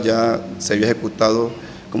golpeado, ya se había ejecutado,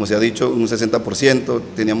 como se ha dicho, un 60%,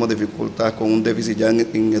 teníamos dificultades con un déficit ya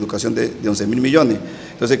en educación de 11.000 millones.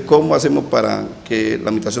 Entonces, ¿cómo hacemos para que la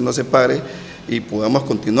administración no se pare y podamos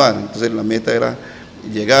continuar. Entonces la meta era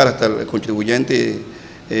llegar hasta el contribuyente.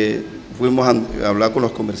 Fuimos a hablar con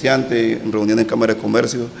los comerciantes, en reuniones en Cámara de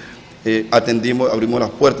Comercio, abrimos las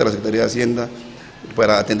puertas de la Secretaría de Hacienda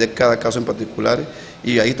para atender cada caso en particular,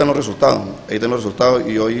 y ahí están los resultados,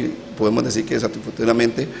 y hoy podemos decir que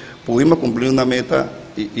satisfactoriamente pudimos cumplir una meta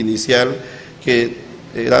inicial que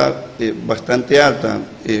era bastante alta,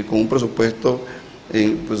 con un presupuesto,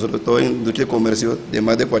 pues sobre todo en industria y comercio, de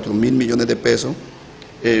más de 4.000 millones de pesos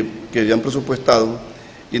que habían presupuestado,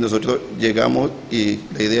 y nosotros llegamos y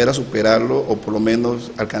la idea era superarlo o por lo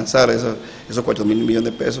menos alcanzar esos 4.000 millones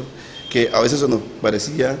de pesos, que a veces se nos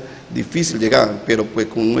parecía difícil llegar, pero pues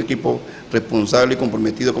con un equipo responsable y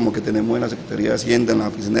comprometido como que tenemos en la Secretaría de Hacienda, en la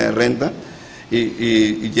Oficina de Renta,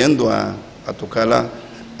 y yendo a tocar las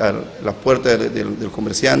puertas del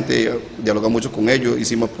comerciante, dialogamos mucho con ellos,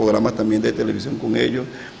 hicimos programas también de televisión con ellos.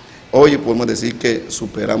 Hoy podemos decir que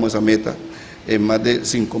superamos esa meta en más de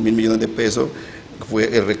 5.000 millones de pesos.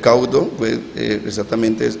 Fue el recaudo, fue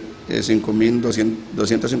exactamente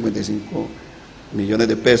 5.255 millones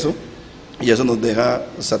de pesos, y eso nos deja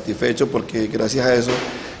satisfechos porque gracias a eso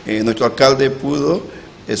nuestro alcalde pudo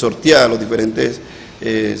sortear las diferentes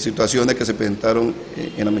situaciones que se presentaron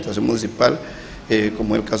en la administración municipal,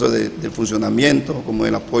 como el caso del funcionamiento, como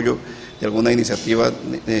el apoyo de alguna iniciativa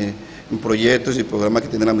en proyectos y programas que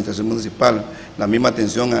tiene la administración municipal, la misma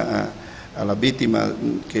atención a las víctimas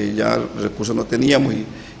que ya recursos no teníamos,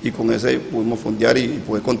 y con ese pudimos fondear y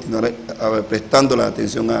poder continuar prestando la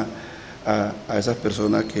atención a esas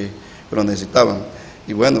personas que lo necesitaban.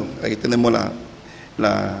 Y bueno, ahí tenemos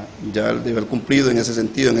ya el deber cumplido en ese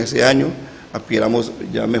sentido. En ese año aspiramos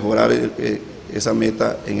ya a mejorar esa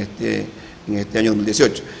meta en este año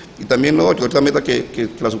 2018. Y también otra meta que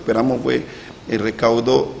la superamos fue el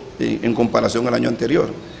recaudo en comparación al año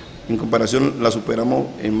anterior. En comparación la superamos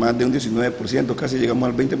en más de un 19%, casi llegamos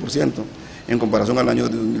al 20% en comparación al año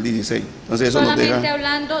 2016. Entonces eso nos deja,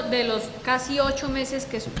 hablando de los casi 8 meses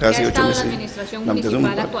que ha estado la administración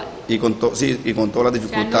municipal actual. Y con todas las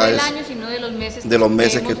dificultades. No del año, sino de los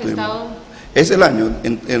meses que tuvimos. Es el año,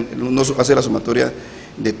 uno hace la sumatoria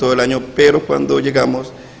de todo el año, pero cuando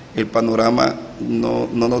llegamos el panorama no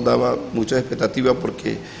nos daba muchas expectativas,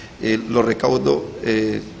 porque los recaudos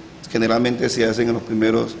generalmente se hacen en los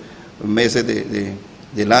primeros meses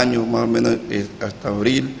del año, más o menos hasta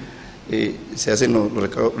abril, se hacen los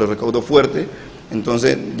recaudos fuertes.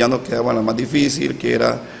 Entonces ya nos quedaba la más difícil, que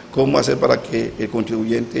era cómo hacer para que el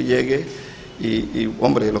contribuyente llegue y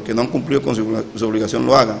hombre, los que no han cumplido con su obligación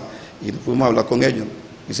lo hagan. Y fuimos a hablar con ellos,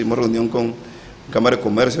 hicimos reunión con Cámara de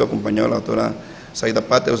Comercio, acompañado de la doctora Zaida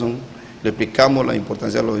Patterson, le explicamos la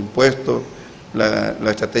importancia de los impuestos, la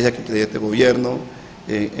estrategia que tiene este gobierno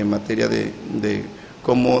en materia de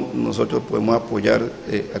cómo nosotros podemos apoyar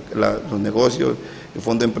los negocios, el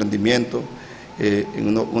fondo de emprendimiento,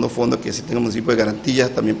 en unos fondos que existen en el municipio de garantías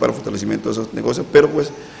también para fortalecimiento de esos negocios, pero pues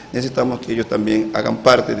necesitamos que ellos también hagan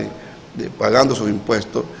parte de pagando sus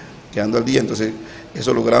impuestos, quedando al día. Entonces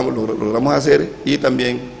eso logramos hacer, y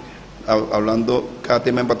también hablando cada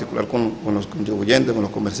tema en particular con los contribuyentes, con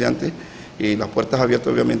los comerciantes, y las puertas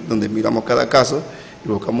abiertas obviamente, donde miramos cada caso y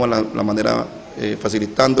buscamos la manera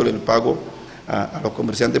facilitándole el pago a los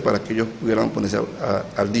comerciantes para que ellos pudieran ponerse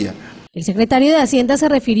al día. El secretario de Hacienda se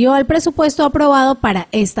refirió al presupuesto aprobado para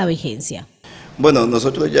esta vigencia. Bueno,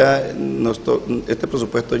 nosotros ya, este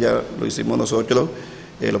presupuesto ya lo hicimos nosotros,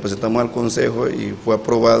 lo presentamos al Consejo y fue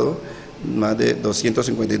aprobado, más de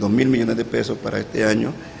 252.000 millones de pesos para este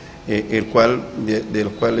año, de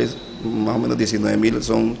los cuales más o menos 19.000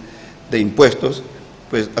 son de impuestos.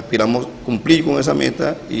 Pues aspiramos cumplir con esa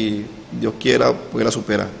meta y Dios quiera poderla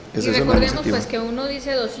superar. Y recordemos pues que uno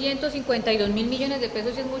dice 252.000 millones de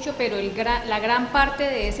pesos es mucho, pero la gran parte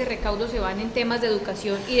de ese recaudo se van en temas de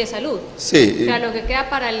educación y de salud. Sí. O sea, lo que queda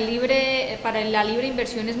para la libre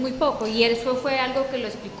inversión es muy poco, y eso fue algo que lo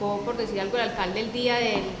explicó, por decir algo, el alcalde el día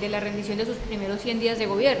de la rendición de sus primeros 100 días de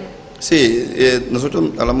gobierno. Sí, nosotros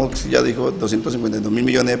hablamos, ya dijo, 252.000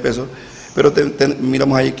 millones de pesos, pero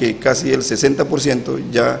miramos ahí que casi el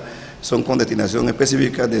 60% ya son con destinación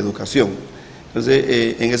específica de educación.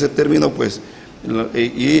 Entonces, en ese término, pues,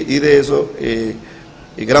 y de eso,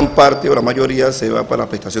 gran parte o la mayoría se va para la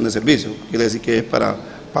prestación de servicios, quiere decir que es para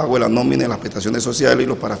pago de la nómina, de las prestaciones sociales, y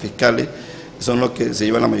los parafiscales son los que se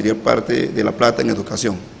llevan la mayoría parte de la plata en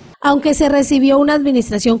educación. Aunque se recibió una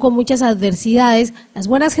administración con muchas adversidades, las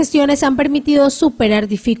buenas gestiones han permitido superar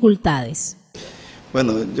dificultades.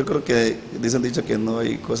 Bueno, yo creo que dicen dicho que no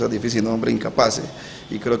hay cosas difíciles, no hombres incapaces,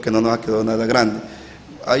 y creo que no nos ha quedado nada grande.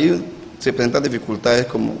 Se presentan dificultades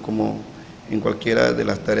como en cualquiera de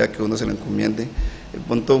las tareas que uno se le encomiende. el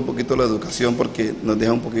punto un poquito la educación, porque nos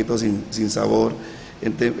deja un poquito sin sabor.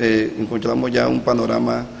 Encontramos ya un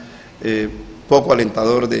panorama poco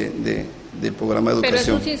alentador del programa de educación.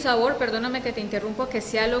 Pero es un sinsabor, perdóname que te interrumpo, que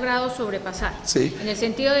se ha logrado sobrepasar. Sí. En el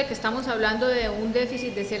sentido de que estamos hablando de un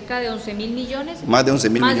déficit de cerca de 11.000 millones. Más de 11.000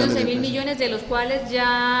 millones. Más de 11.000 millones, de los cuales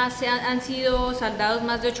ya han sido saldados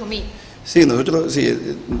más de 8.000. Sí, nosotros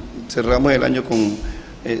cerramos el año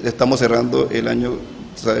estamos cerrando el año,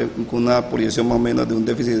 ¿sabe?, con una proyección más o menos de un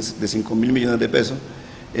déficit de 5.000 millones de pesos.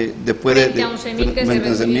 Después frente a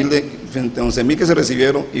 11.000 que se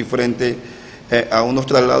recibieron y frente a unos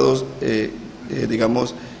traslados,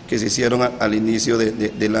 digamos, que se hicieron al inicio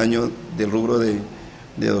del año del rubro de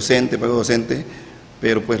docente, pago docente,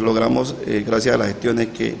 pero pues logramos, gracias a las gestiones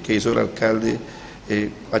que hizo el alcalde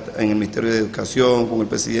en el Ministerio de Educación, con el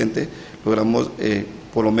presidente, logramos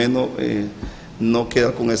por lo menos no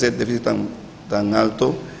quedar con ese déficit tan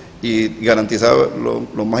alto y garantizar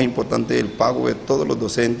lo más importante, el pago de todos los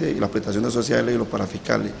docentes y las prestaciones sociales y los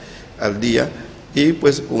parafiscales al día, y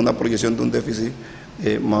pues una proyección de un déficit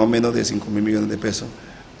más o menos de 5.000 millones de pesos,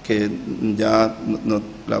 que ya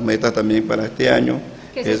la meta también para este año.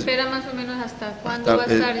 ¿Qué se espera más o menos hasta cuándo va a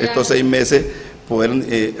estar ya? Estos 6 meses poder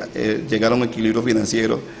llegar a un equilibrio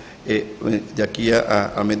financiero de aquí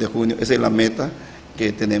al mes de junio. Esa es la meta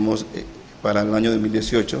que tenemos para el año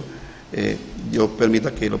 2018. Dios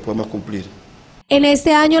permita que lo podamos cumplir. En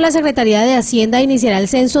este año, la Secretaría de Hacienda iniciará el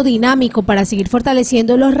censo dinámico para seguir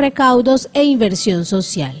fortaleciendo los recaudos e inversión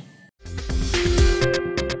social.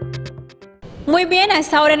 Muy bien, a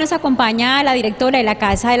esta hora nos acompaña la directora de la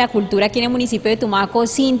Casa de la Cultura aquí en el municipio de Tumaco,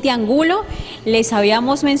 Cintia Angulo. Les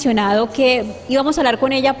habíamos mencionado que íbamos a hablar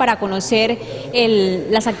con ella para conocer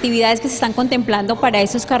las actividades que se están contemplando para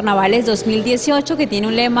estos carnavales 2018, que tiene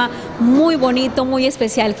un lema muy bonito, muy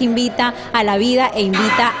especial, que invita a la vida e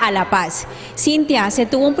invita a la paz. Cintia, se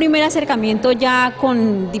tuvo un primer acercamiento ya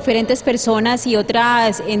con diferentes personas y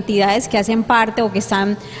otras entidades que hacen parte o que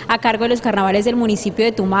están a cargo de los carnavales del municipio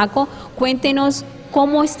de Tumaco. Cuéntenos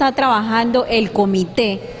cómo está trabajando el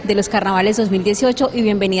comité de los carnavales 2018 y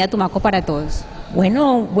bienvenida a Tumaco para todos.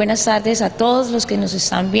 Bueno, buenas tardes a todos los que nos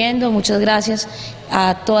están viendo, muchas gracias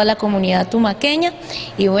a toda la comunidad tumaqueña.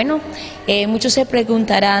 Y bueno, muchos se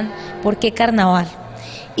preguntarán ¿por qué carnaval?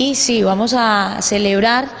 Y sí, vamos a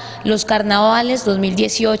celebrar los carnavales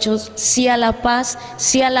 2018, sí a la paz,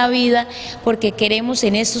 sí a la vida, porque queremos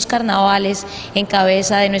en estos carnavales, en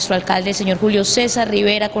cabeza de nuestro alcalde, el señor Julio César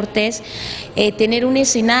Rivera Cortés, tener un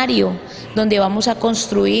escenario donde vamos a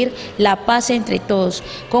construir la paz entre todos,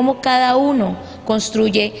 como cada uno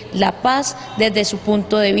construye la paz desde su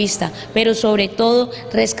punto de vista, pero sobre todo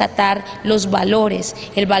rescatar los valores,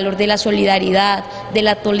 el valor de la solidaridad, de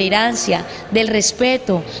la tolerancia, del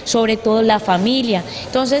respeto, sobre todo la familia.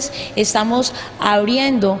 Entonces estamos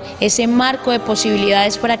abriendo ese marco de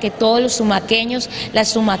posibilidades para que todos los tumaqueños,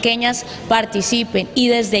 las tumaqueñas participen, y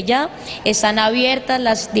desde ya están abiertas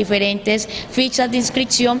las diferentes fichas de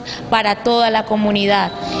inscripción para toda la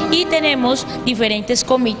comunidad, y tenemos diferentes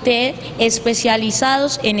comités especializados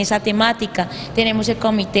en esa temática. Tenemos el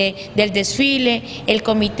comité del desfile, el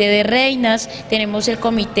comité de reinas, tenemos el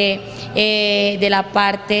comité de la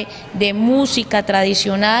parte de música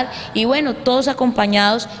tradicional, y bueno, todos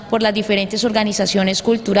acompañados por las diferentes organizaciones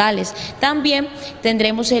culturales. También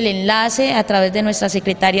tendremos el enlace a través de nuestra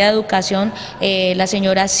secretaria de Educación, la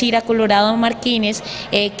señora Cira Colorado Martínez,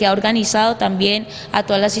 que ha organizado también a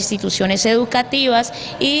todas las instituciones educativas,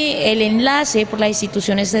 y el enlace por las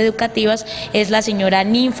instituciones educativas es la señora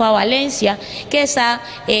Ninfa Valencia, que está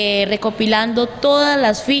recopilando todas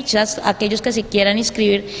las fichas, aquellos que se quieran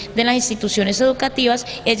inscribir de las instituciones educativas.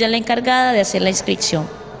 Ella es la encargada de hacer la inscripción.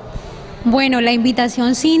 Bueno, la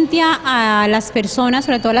invitación, Cintia, a las personas,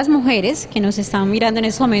 sobre todo a las mujeres que nos están mirando en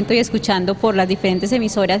este momento y escuchando por las diferentes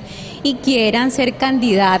emisoras y quieran ser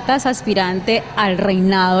candidatas, aspirantes al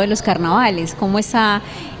reinado de los carnavales. ¿Cómo está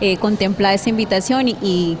contemplada esta invitación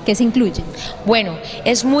y qué se incluye? Bueno,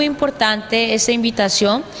 es muy importante esta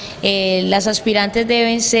invitación. Las aspirantes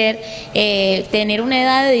deben tener una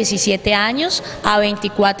edad de 17 años a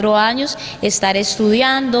 24 años, estar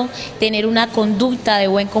estudiando, tener una conducta de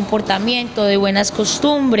buen comportamiento, de buenas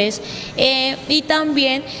costumbres, y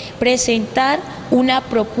también presentar una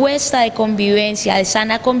propuesta de convivencia, de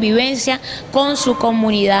sana convivencia con su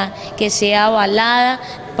comunidad, que sea avalada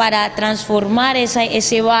para transformar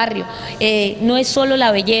ese barrio. No es solo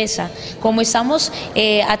la belleza, como estamos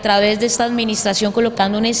a través de esta administración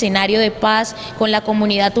colocando un escenario de paz con la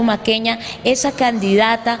comunidad tumaqueña, esa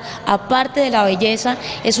candidata, aparte de la belleza,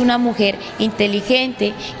 es una mujer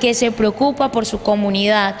inteligente que se preocupa por su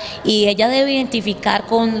comunidad y ella debe identificar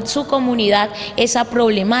con su comunidad esa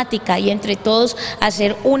problemática y entre todos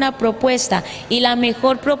hacer una propuesta, y la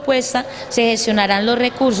mejor propuesta se gestionarán los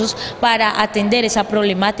recursos para atender esa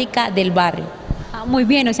problemática del barrio. Muy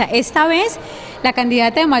bien, o sea, esta vez la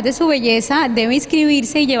candidata, además de su belleza, debe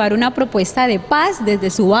inscribirse y llevar una propuesta de paz desde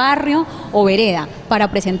su barrio o vereda para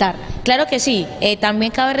presentarla. Claro que sí,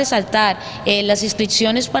 también cabe resaltar, las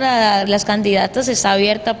inscripciones para las candidatas está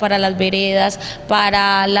abierta para las veredas,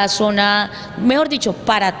 para la zona, mejor dicho,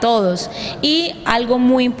 para todos. Y algo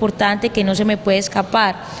muy importante que no se me puede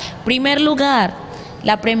escapar, primer lugar,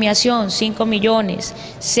 la premiación, 5 millones,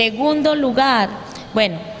 segundo lugar,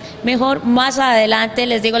 bueno, mejor más adelante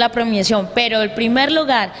les digo la premiación, pero el primer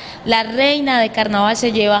lugar, la reina de carnaval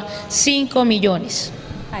se lleva 5 millones.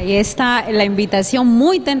 Ahí está la invitación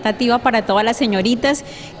muy tentativa para todas las señoritas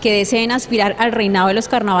que deseen aspirar al reinado de los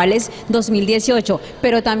carnavales 2018,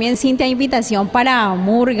 pero también, Cintia, invitación para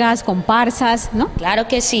murgas, comparsas, ¿no? Claro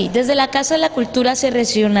que sí, desde la Casa de la Cultura se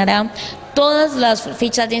reaccionarán todas las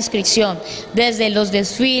fichas de inscripción, desde los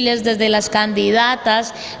desfiles, desde las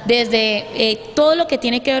candidatas, desde todo lo que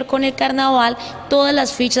tiene que ver con el carnaval, todas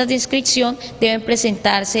las fichas de inscripción deben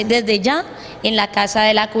presentarse desde ya en la Casa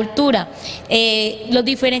de la Cultura. Los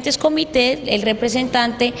diferentes comités, el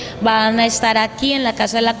representante van a estar aquí en la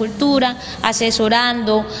Casa de la Cultura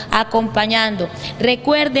asesorando, acompañando.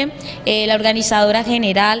 Recuerden, la organizadora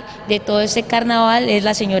general de todo este carnaval es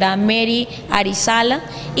la señora Mary Arizala,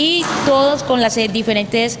 y todos con las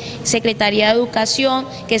diferentes Secretaría de Educación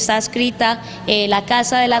que está adscrita la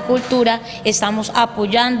Casa de la Cultura, estamos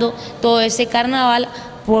apoyando todo este carnaval,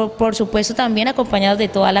 por supuesto también acompañados de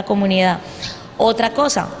toda la comunidad. Otra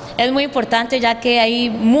cosa, es muy importante ya que hay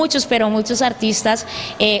muchos, pero muchos artistas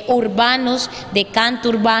urbanos, de canto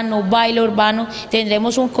urbano, baile urbano.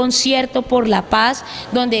 Tendremos un concierto por la paz,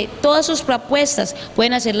 donde todas sus propuestas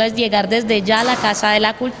pueden hacerlas llegar desde ya a la Casa de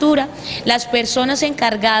la Cultura. Las personas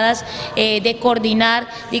encargadas de coordinar,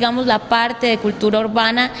 digamos, la parte de cultura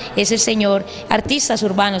urbana es el señor, artistas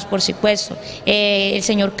urbanos, por supuesto, el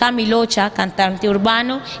señor Camilocha, cantante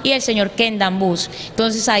urbano, y el señor Kendambus.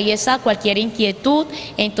 Entonces ahí está cualquier inquietud,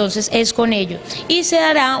 entonces es con ellos. Y se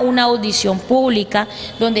hará una audición pública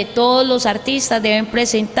donde todos los artistas deben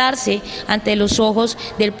presentarse ante los ojos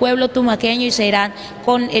del pueblo tumaqueño, y serán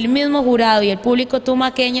con el mismo jurado y el público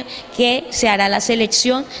tumaqueño que se hará la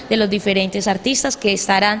selección de los diferentes artistas que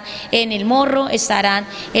estarán en el Morro, estarán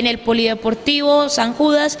en el Polideportivo San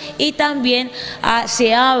Judas, y también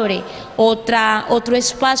se abre otro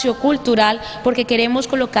espacio cultural porque queremos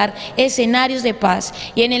colocar escenarios de paz,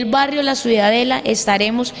 y en el barrio La Ciudadela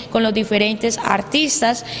estaremos con los diferentes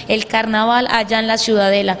artistas, el carnaval allá en La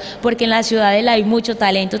Ciudadela, porque en La Ciudadela hay mucho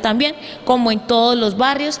talento también, como en todos los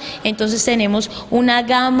barrios. Entonces tenemos una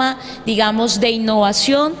gama, digamos, de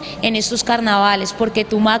innovación en estos carnavales, porque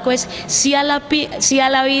Tumaco es sí a la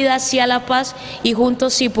vida, sí a la paz, y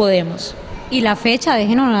juntos sí podemos. Y la fecha,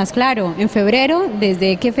 déjenos más claro, en febrero,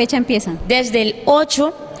 ¿desde qué fecha empiezan? Desde el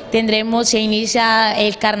 8 se inicia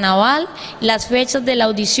el carnaval, las fechas de las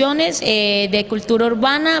audiciones de cultura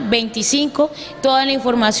urbana, 25, toda la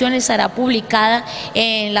información estará publicada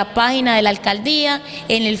en la página de la alcaldía,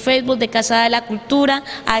 en el Facebook de Casa de la Cultura,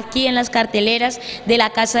 aquí en las carteleras de la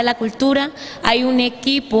Casa de la Cultura. Hay un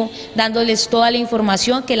equipo dándoles toda la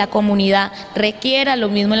información que la comunidad requiera, lo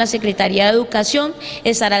mismo en la Secretaría de Educación,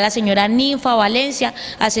 estará la señora Ninfa Valencia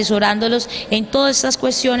asesorándolos en todas estas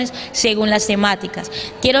cuestiones según las temáticas.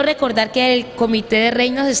 Quiero recordar que el Comité de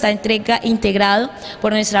Reinas está integrado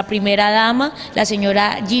por nuestra primera dama, la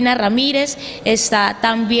señora Gina Ramírez, está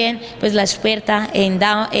también pues la experta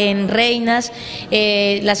en reinas,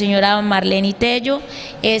 la señora Marlene Tello,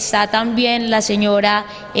 está también la señora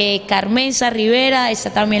Carmenza Rivera, está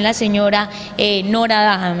también la señora Nora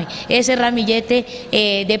Dájame. Ese ramillete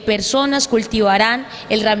de personas cultivarán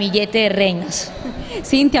el ramillete de reinas.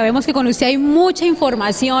 Cintia, vemos que con usted hay mucha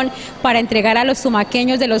información para entregar a los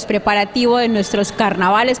tumaqueños de los preparativos de nuestros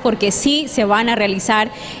carnavales, porque sí se van a realizar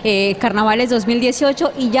carnavales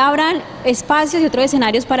 2018 y ya habrán espacios y otros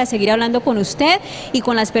escenarios para seguir hablando con usted y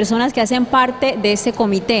con las personas que hacen parte de este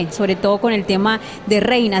comité, sobre todo con el tema de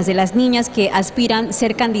reinas, de las niñas que aspiran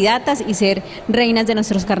ser candidatas y ser reinas de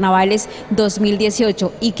nuestros carnavales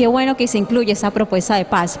 2018. Y qué bueno que se incluye esta propuesta de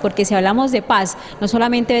paz, porque si hablamos de paz, no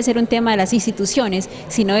solamente debe ser un tema de las instituciones,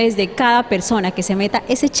 sino desde cada persona que se meta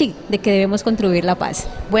ese chip de que debemos contribuir la paz.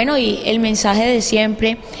 Bueno, y el mensaje de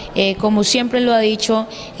siempre, como siempre lo ha dicho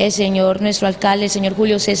el señor, nuestro alcalde, el señor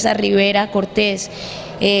Julio César Rivera Cortés,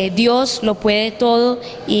 Dios lo puede todo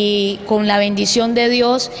y con la bendición de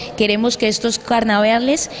Dios queremos que estos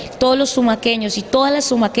carnavales, todos los tumaqueños y todas las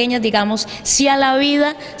tumaqueñas digamos sí a la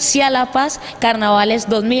vida, sí a la paz, carnavales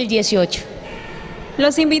 2018.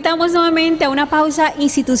 Los invitamos nuevamente a una pausa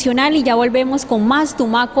institucional y ya volvemos con más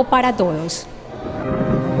Tumaco para todos.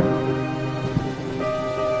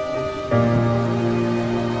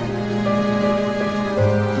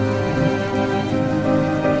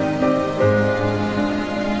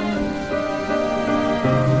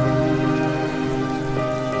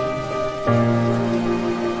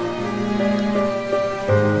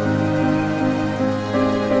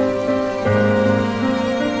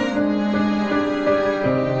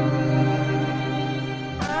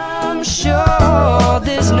 I'm sure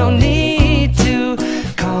there's no need to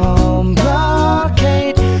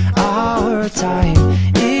complicate. Our time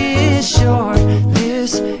is short.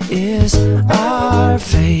 This is our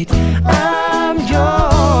fate. I'm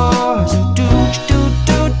yours. Do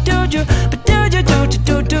you, but do you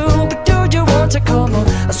but do you want to come on?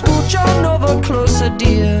 I scooch on over closer,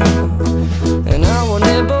 dear, and I will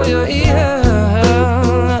nibble your ear.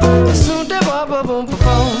 So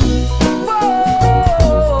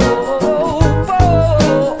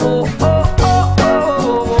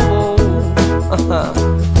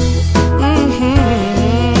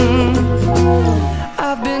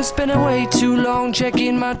I've been spending way too long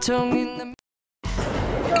checking my tongue in the...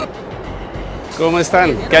 ¿Cómo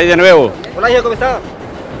están? ¿Qué hay de nuevo? Hola, hijo, ¿cómo está?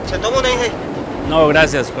 ¿Se toma una, hija? No,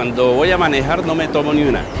 gracias. Cuando voy a manejar no me tomo ni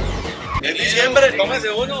una. En diciembre, tómese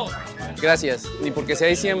uno. Gracias, ni porque sea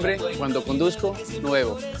diciembre, cuando conduzco, no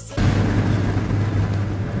bebo.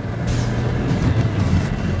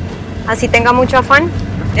 Así tenga mucho afán,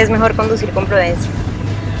 es mejor conducir con prudencia.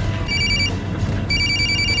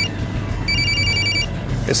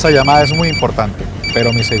 Esta llamada es muy importante,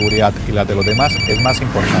 pero mi seguridad y la de los demás es más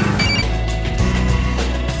importante.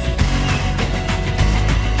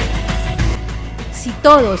 Si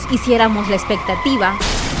todos hiciéramos la expectativa,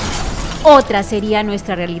 otra sería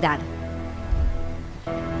nuestra realidad.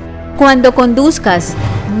 Cuando conduzcas,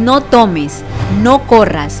 no tomes, no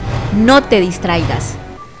corras, no te distraigas.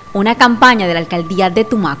 Una campaña de la Alcaldía de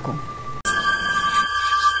Tumaco.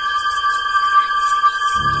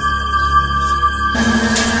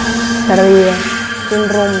 Perdida, sin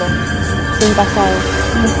rumbo, sin pasado,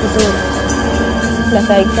 sin futuro. Las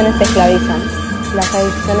adicciones te esclavizan. Las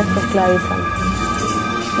adicciones te esclavizan.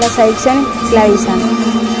 Las adicciones te esclavizan.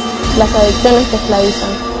 Las adicciones te esclavizan.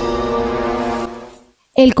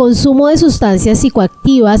 El consumo de sustancias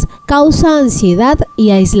psicoactivas causa ansiedad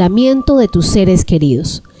y aislamiento de tus seres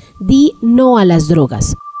queridos. Di no a las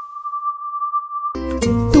drogas.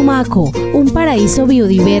 Tumaco, un paraíso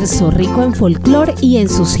biodiverso rico en folclor y en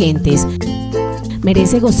sus gentes.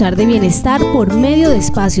 Merece gozar de bienestar por medio de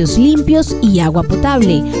espacios limpios y agua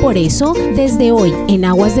potable. Por eso, desde hoy, en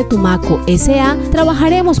Aguas de Tumaco S.A.,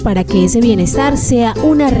 trabajaremos para que ese bienestar sea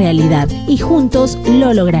una realidad y juntos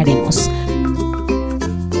lo lograremos.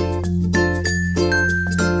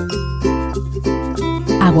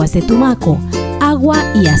 Aguas de Tumaco, agua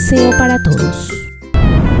y aseo para todos.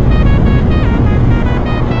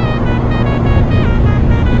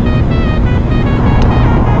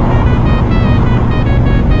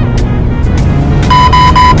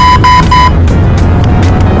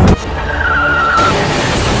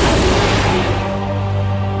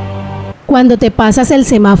 Cuando te pasas el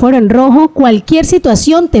semáforo en rojo, cualquier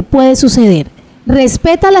situación te puede suceder.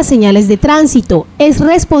 Respeta las señales de tránsito, es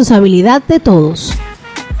responsabilidad de todos.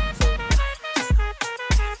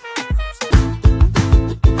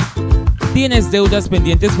 ¿Tienes deudas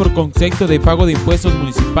pendientes por concepto de pago de impuestos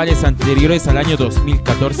municipales anteriores al año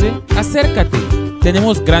 2014? Acércate.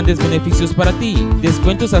 Tenemos grandes beneficios para ti,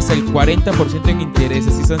 descuentos hasta el 40% en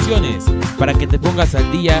intereses y sanciones, para que te pongas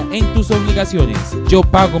al día en tus obligaciones. Yo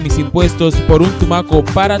pago mis impuestos por un Tumaco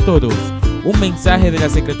para todos. Un mensaje de la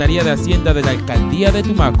Secretaría de Hacienda de la Alcaldía de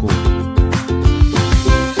Tumaco.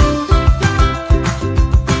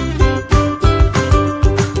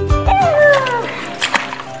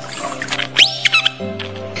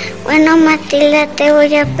 Bueno, Matilda, te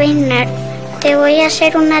voy a peinar. Te voy a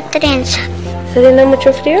hacer una trenza. ¿Está haciendo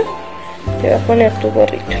mucho frío? Te voy a poner tu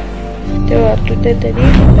gorrito. Te voy a dar tu teterito.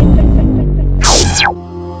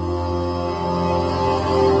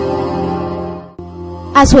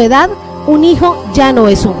 A su edad, un hijo ya no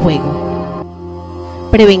es un juego.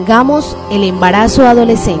 Prevengamos el embarazo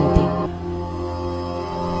adolescente.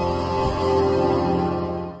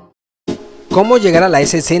 ¿Cómo llegar a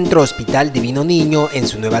ese Centro Hospital Divino Niño en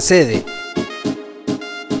su nueva sede?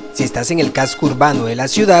 Si estás en el casco urbano de la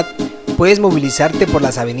ciudad, puedes movilizarte por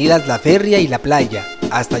las avenidas La Férrea y La Playa,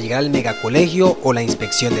 hasta llegar al megacolegio o la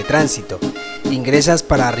inspección de tránsito. Ingresas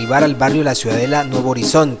para arribar al barrio La Ciudadela Nuevo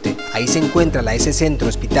Horizonte. Ahí se encuentra ese Centro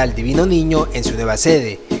Hospital Divino Niño en su nueva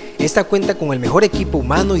sede. Esta cuenta con el mejor equipo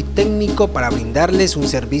humano y técnico para brindarles un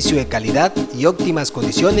servicio de calidad y óptimas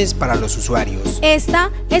condiciones para los usuarios.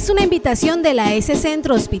 Esta es una invitación de la S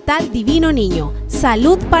Centro Hospital Divino Niño.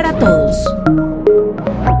 Salud para todos.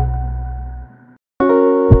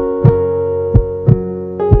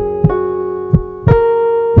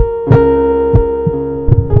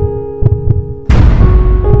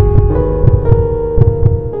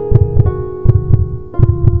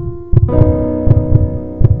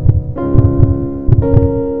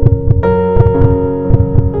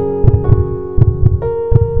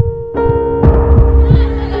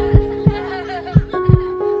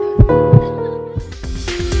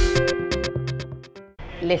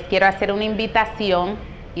 Les quiero hacer una invitación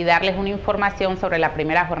y darles una información sobre la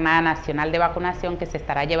primera jornada nacional de vacunación que se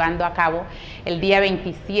estará llevando a cabo el día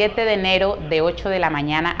 27 de enero de 8 de la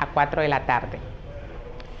mañana a 4 de la tarde.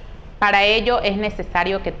 Para ello es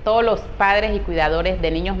necesario que todos los padres y cuidadores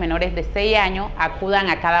de niños menores de 6 años acudan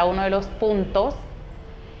a cada uno de los puntos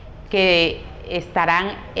que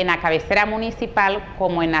estarán en la cabecera municipal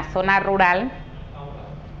como en la zona rural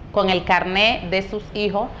con el carné de sus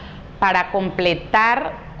hijos para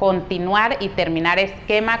completar, continuar y terminar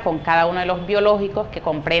esquema con cada uno de los biológicos que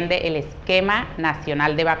comprende el esquema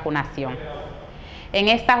nacional de vacunación. En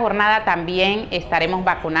esta jornada también estaremos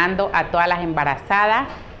vacunando a todas las embarazadas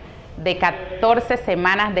de 14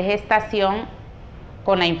 semanas de gestación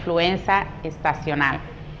con la influenza estacional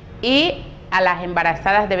y a las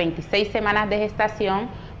embarazadas de 26 semanas de gestación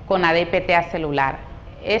con la DPTA celular.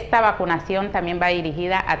 Esta vacunación también va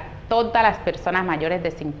dirigida a todas las personas mayores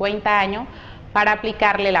de 50 años para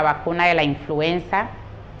aplicarle la vacuna de la influenza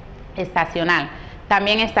estacional.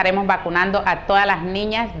 También estaremos vacunando a todas las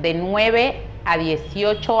niñas de 9 a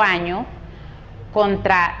 18 años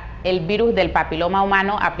contra el virus del papiloma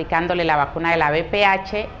humano, aplicándole la vacuna de la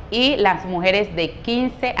VPH, y las mujeres de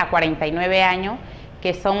 15 a 49 años,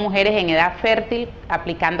 que son mujeres en edad fértil,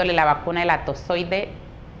 aplicándole la vacuna del atozoide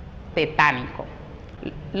tetánico.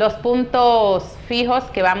 Los puntos fijos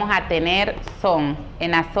que vamos a tener son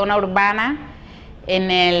en la zona urbana,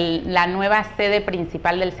 en la nueva sede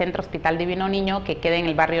principal del Centro Hospital Divino Niño, que queda en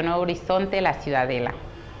el barrio Nuevo Horizonte, La Ciudadela,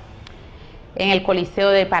 en el Coliseo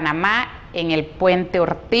de Panamá, en el Puente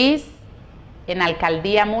Ortiz, en la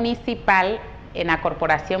Alcaldía Municipal, en la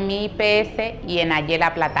Corporación MIPS y en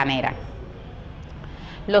Ayela Platanera.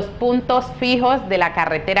 Los puntos fijos de la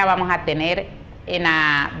carretera vamos a tener en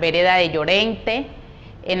la vereda de Llorente,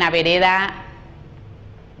 en la vereda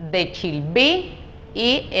de Chilví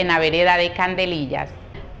y en la vereda de Candelillas.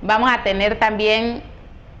 Vamos a tener también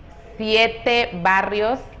 7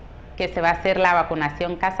 barrios que se va a hacer la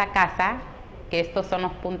vacunación casa a casa, que estos son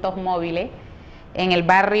los puntos móviles, en el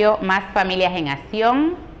barrio Más Familias en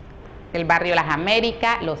Acción, el barrio Las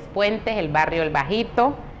Américas, Los Puentes, el barrio El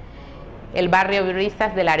Bajito, el barrio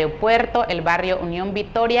Brisas del Aeropuerto, el barrio Unión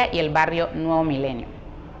Victoria y el barrio Nuevo Milenio.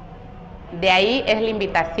 De ahí es la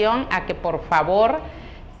invitación a que por favor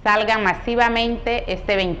salgan masivamente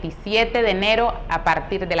este 27 de enero a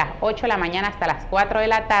partir de las 8 de la mañana hasta las 4 de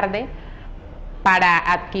la tarde para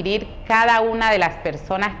adquirir cada una de las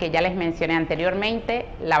personas que ya les mencioné anteriormente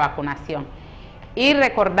la vacunación. Y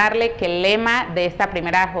recordarle que el lema de esta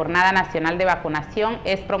primera jornada nacional de vacunación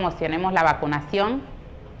es promocionemos la vacunación.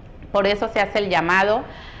 Por eso se hace el llamado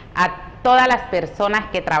a todas las personas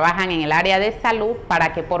que trabajan en el área de salud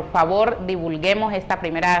para que por favor divulguemos esta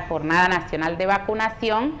primera jornada nacional de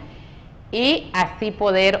vacunación y así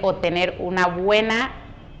poder obtener una buena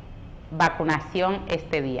vacunación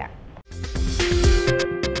este día.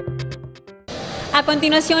 A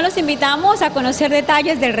continuación los invitamos a conocer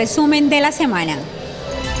detalles del resumen de la semana.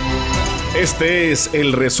 Este es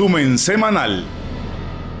el resumen semanal.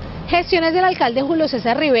 Gestiones del alcalde Julio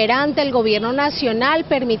César Rivera ante el gobierno nacional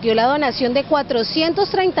permitió la donación de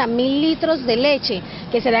 430.000 litros de leche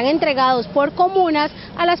que serán entregados por comunas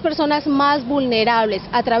a las personas más vulnerables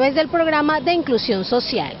a través del programa de inclusión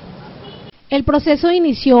social. El proceso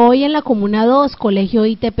inició hoy en la Comuna 2, Colegio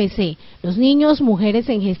ITPC. Los niños, mujeres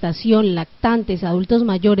en gestación, lactantes, adultos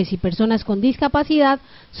mayores y personas con discapacidad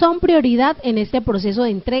son prioridad en este proceso de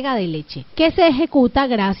entrega de leche, que se ejecuta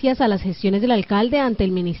gracias a las gestiones del alcalde ante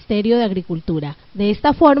el Ministerio de Agricultura. De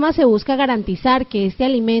esta forma se busca garantizar que este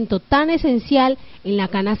alimento tan esencial en la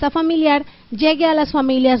canasta familiar llegue a las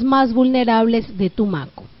familias más vulnerables de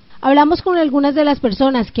Tumaco. Hablamos con algunas de las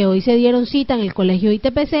personas que hoy se dieron cita en el Colegio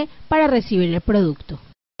ITPC para recibir el producto.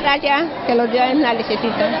 Gracias, que los den la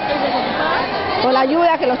lechecita, por la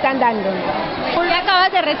ayuda que lo están dando. ¿Qué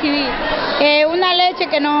acabas de recibir? Una leche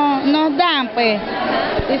que nos dan, pues,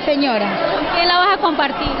 sí señora. ¿Con quién la vas a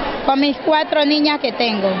compartir? Con mis 4 niñas que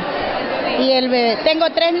tengo y el bebé. Tengo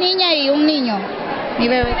 3 niñas y un niño, mi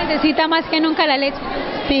bebé. ¿Necesita más que nunca la leche?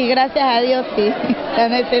 Sí, gracias a Dios, sí, la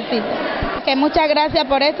necesito. Que muchas gracias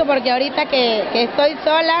por esto, porque ahorita que estoy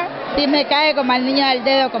sola, sí me cae como al niño del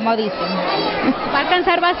dedo, como dicen. ¿Va a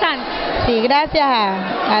alcanzar bastante? Sí, gracias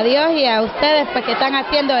a Dios y a ustedes, pues, que están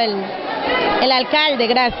haciendo el alcalde,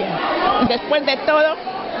 gracias. Después de todo,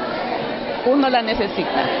 uno la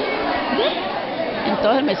necesita.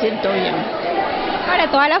 Entonces me siento bien. Para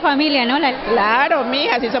toda la familia, ¿no? Claro,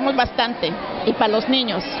 mija, sí somos bastante. Y para los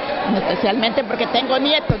niños, especialmente porque tengo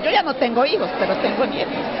nietos. Yo ya no tengo hijos, pero tengo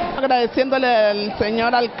nietos. Agradeciéndole al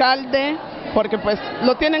señor alcalde, porque pues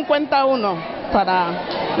lo tiene en cuenta uno para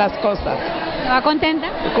las cosas. ¿Estaba contenta?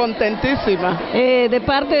 Contentísima. De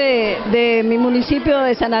parte de mi municipio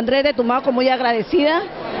de San Andrés de Tumaco, muy agradecida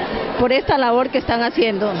por esta labor que están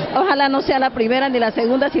haciendo. Ojalá no sea la primera ni la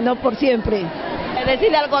segunda, sino por siempre.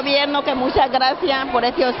 Decirle al gobierno que muchas gracias por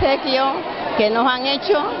este obsequio que nos han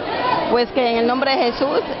hecho, pues que en el nombre de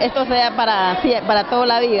Jesús esto sea para toda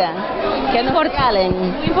la vida. Que nos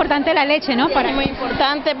regalen. Muy importante la leche, ¿no? Sí, es muy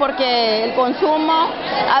importante porque el consumo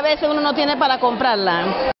a veces uno no tiene para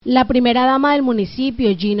comprarla. La primera dama del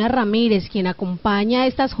municipio, Gina Ramírez, quien acompaña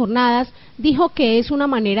estas jornadas, dijo que es una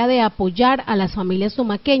manera de apoyar a las familias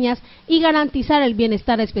tumaqueñas y garantizar el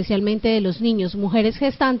bienestar especialmente de los niños, mujeres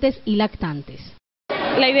gestantes y lactantes.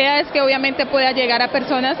 La idea es que obviamente pueda llegar a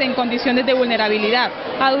personas en condiciones de vulnerabilidad,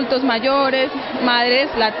 adultos mayores, madres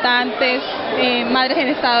lactantes, madres en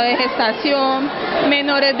estado de gestación,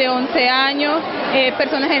 menores de 11 años,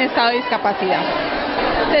 personas en estado de discapacidad.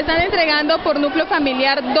 Se están entregando por núcleo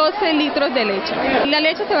familiar 12 litros de leche. La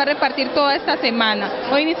leche se va a repartir toda esta semana.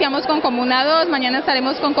 Hoy iniciamos con Comuna 2, mañana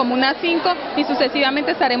estaremos con Comuna 5 y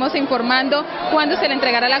sucesivamente estaremos informando cuándo se le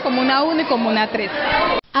entregará a la Comuna 1 y Comuna 3.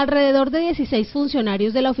 Alrededor de 16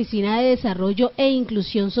 funcionarios de la Oficina de Desarrollo e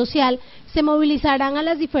Inclusión Social se movilizarán a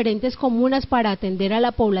las diferentes comunas para atender a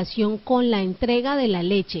la población con la entrega de la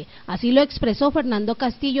leche. Así lo expresó Fernando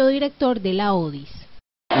Castillo, director de la ODIS.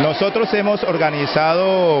 Nosotros hemos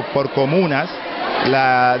organizado por comunas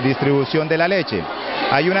la distribución de la leche.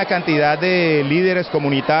 Hay una cantidad de líderes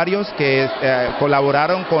comunitarios que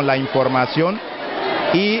colaboraron con la información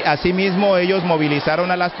y asimismo ellos movilizaron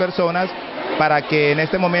a las personas para que en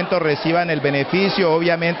este momento reciban el beneficio,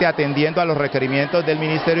 obviamente atendiendo a los requerimientos del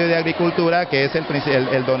Ministerio de Agricultura, que es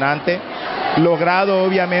el donante, logrado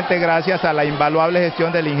obviamente gracias a la invaluable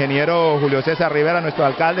gestión del ingeniero Julio César Rivera, nuestro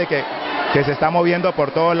alcalde, que se está moviendo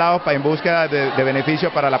por todos lados en búsqueda de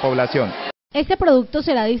beneficio para la población. Este producto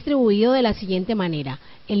será distribuido de la siguiente manera: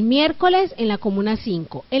 el miércoles en la Comuna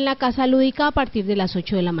 5, en la Casa Lúdica a partir de las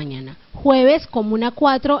 8 de la mañana. Jueves, Comuna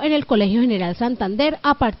 4, en el Colegio General Santander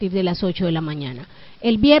a partir de las 8 de la mañana.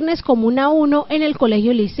 El viernes, Comuna 1, en el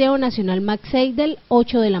Colegio Liceo Nacional Max Seidel,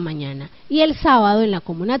 8 de la mañana. Y el sábado, en la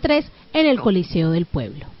Comuna 3, en el Coliseo del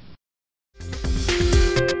Pueblo.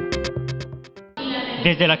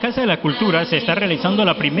 Desde la Casa de la Cultura se está realizando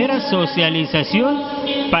la primera socialización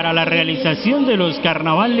para la realización de los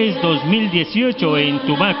carnavales 2018 en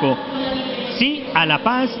Tumaco. Sí a la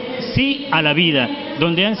paz, sí a la vida,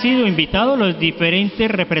 donde han sido invitados los diferentes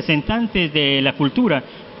representantes de la cultura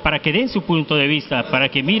para que den su punto de vista, para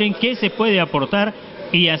que miren qué se puede aportar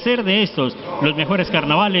y hacer de estos los mejores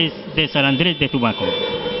carnavales de San Andrés de Tumaco.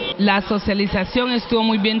 La socialización estuvo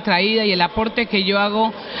muy bien traída y el aporte que yo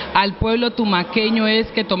hago al pueblo tumaqueño es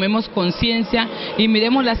que tomemos conciencia y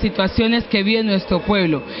miremos las situaciones que vive nuestro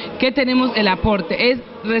pueblo. ¿Qué tenemos? El aporte es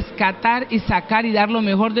rescatar y sacar y dar lo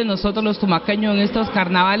mejor de nosotros los tumaqueños en estos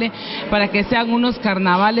carnavales para que sean unos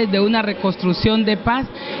carnavales de una reconstrucción de paz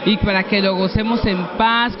y para que lo gocemos en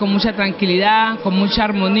paz, con mucha tranquilidad, con mucha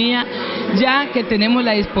armonía, ya que tenemos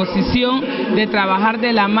la disposición de trabajar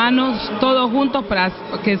de la mano todos juntos para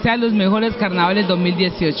que sean los mejores carnavales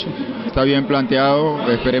 2018. Está bien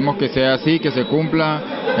planteado, esperemos que sea así, que se cumpla.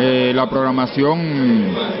 La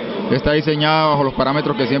programación está diseñada bajo los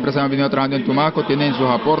parámetros que siempre se han venido trabajando en Tumaco, tienen sus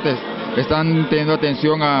aportes están teniendo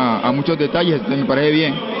atención a muchos detalles, me parece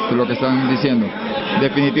bien lo que están diciendo.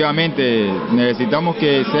 Definitivamente necesitamos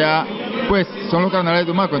que sea, pues son los carnavales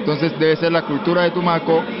de Tumaco, entonces debe ser la cultura de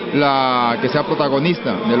Tumaco la que sea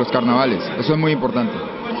protagonista de los carnavales, eso es muy importante.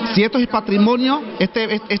 Si esto es patrimonio,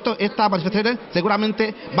 esta manifestación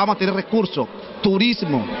seguramente vamos a tener recursos,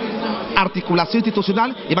 turismo, articulación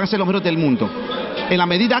institucional y van a ser los mejores del mundo. En la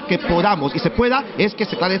medida que podamos y se pueda, es que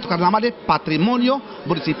se declaren estos carnavales patrimonio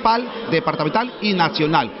municipal, departamental y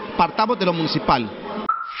nacional. Partamos de lo municipal.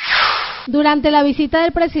 Durante la visita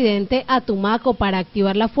del presidente a Tumaco para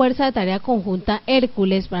activar la Fuerza de Tarea Conjunta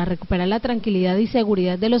Hércules para recuperar la tranquilidad y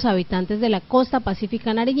seguridad de los habitantes de la costa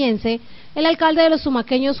pacífica nariñense, el alcalde de los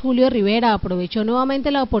tumaqueños, Julio Rivera, aprovechó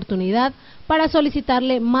nuevamente la oportunidad para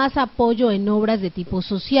solicitarle más apoyo en obras de tipo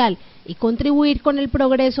social y contribuir con el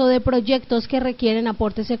progreso de proyectos que requieren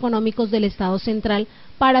aportes económicos del Estado central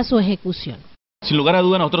para su ejecución. Sin lugar a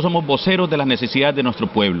dudas, nosotros somos voceros de las necesidades de nuestro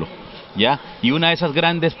pueblo, ¿ya? Y una de esas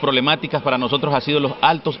grandes problemáticas para nosotros ha sido los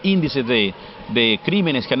altos índices de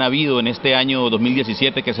crímenes que han habido en este año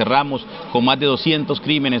 2017, que cerramos con más de 200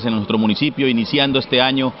 crímenes en nuestro municipio. Iniciando este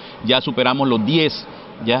año ya superamos los 10,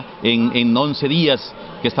 ya en 11 días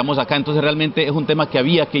que estamos acá. Entonces realmente es un tema que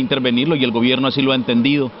había que intervenirlo y el gobierno así lo ha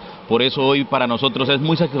entendido. Por eso hoy para nosotros es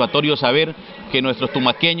muy satisfactorio saber que nuestros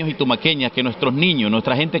tumaqueños y tumaqueñas, que nuestros niños,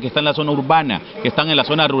 nuestra gente que está en la zona urbana, que están en la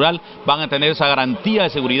zona rural, van a tener esa garantía de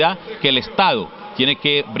seguridad que el Estado tiene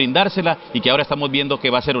que brindársela y que ahora estamos viendo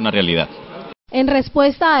que va a ser una realidad. En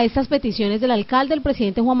respuesta a estas peticiones del alcalde, el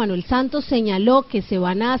presidente Juan Manuel Santos señaló que se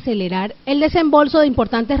van a acelerar el desembolso de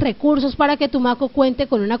importantes recursos para que Tumaco cuente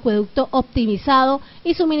con un acueducto optimizado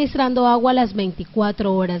y suministrando agua a las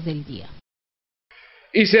 24 horas del día.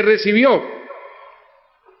 Y se recibió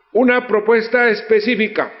una propuesta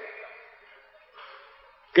específica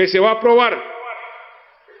que se va a aprobar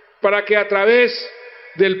para que a través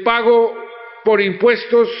del pago por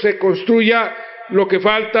impuestos se construya lo que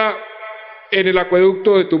falta en el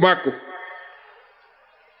acueducto de Tumaco,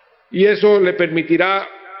 y eso le permitirá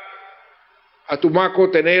a Tumaco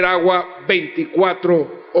tener agua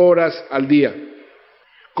 24 horas al día.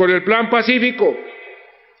 Con el Plan Pacífico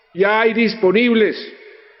ya hay disponibles,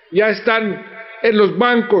 ya están en los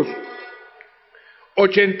bancos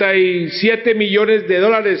 87 millones de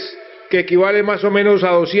dólares, que equivale más o menos a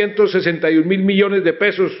 261 mil millones de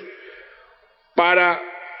pesos, para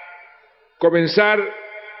comenzar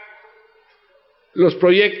los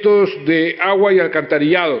proyectos de agua y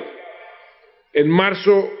alcantarillado. En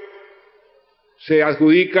marzo se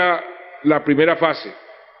adjudica la primera fase.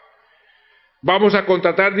 Vamos a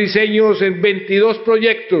contratar diseños en 22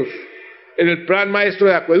 proyectos en el Plan Maestro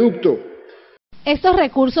de Acueducto. Estos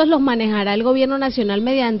recursos los manejará el gobierno nacional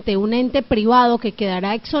mediante un ente privado que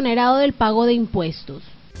quedará exonerado del pago de impuestos.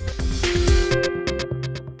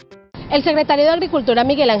 El secretario de Agricultura,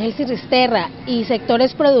 Miguel Ángel Sinisterra, y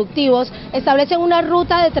sectores productivos establecen una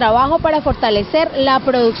ruta de trabajo para fortalecer la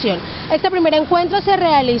producción. Este primer encuentro se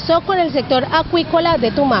realizó con el sector acuícola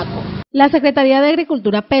de Tumaco. La Secretaría de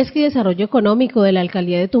Agricultura, Pesca y Desarrollo Económico de la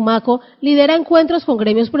Alcaldía de Tumaco lidera encuentros con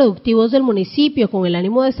gremios productivos del municipio con el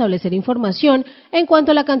ánimo de establecer información en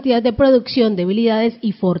cuanto a la cantidad de producción, debilidades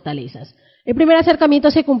y fortalezas. El primer acercamiento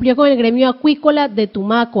se cumplió con el gremio acuícola de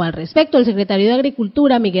Tumaco. Al respecto, el secretario de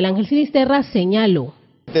Agricultura, Miguel Ángel Sinisterra, señaló: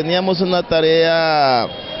 teníamos una tarea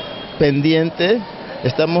pendiente,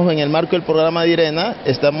 estamos en el marco del programa de IRENA,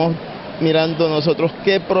 estamos mirando nosotros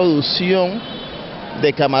qué producción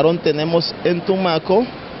de camarón tenemos en Tumaco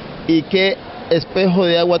y qué espejo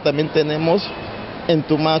de agua también tenemos en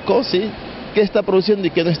Tumaco, ¿sí? ¿Qué está produciendo y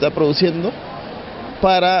qué no está produciendo?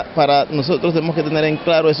 Para nosotros tenemos que tener en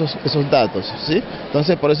claro esos datos, ¿sí?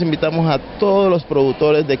 Entonces por eso invitamos a todos los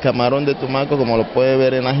productores de camarón de Tumaco, como lo puede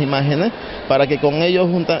ver en las imágenes, para que con ellos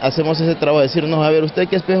hacemos ese trabajo de decirnos, a ver, ¿usted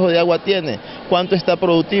qué espejo de agua tiene? ¿Cuánto está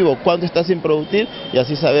productivo? ¿Cuánto está sin producir? Y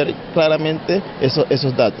así saber claramente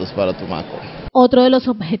esos datos para Tumaco. Otro de los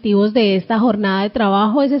objetivos de esta jornada de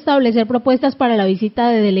trabajo es establecer propuestas para la visita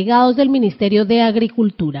de delegados del Ministerio de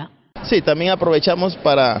Agricultura. Sí, también aprovechamos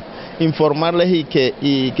para informarles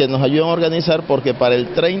y que nos ayuden a organizar, porque para el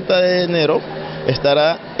 30 de enero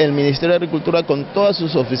estará el Ministerio de Agricultura con todas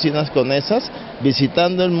sus oficinas CONESAS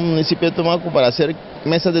visitando el municipio de Tumaco para hacer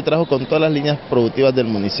mesas de trabajo con todas las líneas productivas del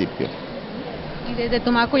municipio. ¿Y desde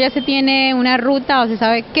Tumaco ya se tiene una ruta o se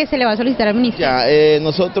sabe qué se le va a solicitar al ministerio? Ya,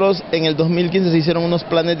 nosotros en el 2015 se hicieron unos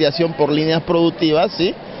planes de acción por líneas productivas,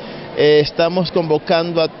 ¿sí? Estamos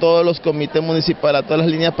convocando a todos los comités municipales, a todas las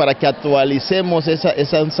líneas, para que actualicemos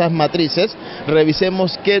esas matrices,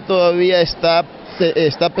 revisemos qué todavía está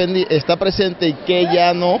está presente y qué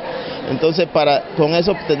ya no. Entonces, con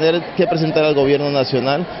eso tener que presentar al gobierno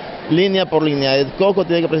nacional, línea por línea. El coco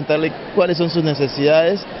tiene que presentarle cuáles son sus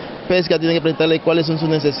necesidades, pesca tiene que presentarle cuáles son sus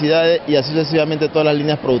necesidades y así sucesivamente todas las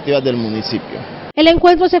líneas productivas del municipio. El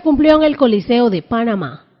encuentro se cumplió en el Coliseo de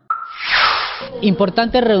Panamá.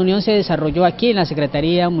 Importante reunión se desarrolló aquí en la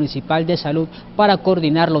Secretaría Municipal de Salud para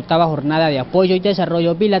coordinar la 8ª jornada de apoyo y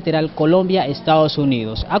desarrollo bilateral Colombia-Estados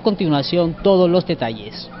Unidos. A continuación, todos los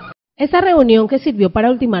detalles. Esta reunión, que sirvió para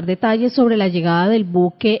ultimar detalles sobre la llegada del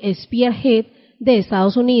buque Spearhead de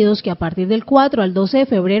Estados Unidos, que a partir del 4 al 12 de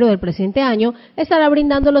febrero del presente año estará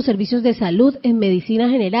brindando los servicios de salud en medicina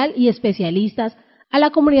general y especialistas a la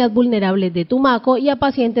comunidad vulnerable de Tumaco y a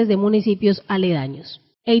pacientes de municipios aledaños.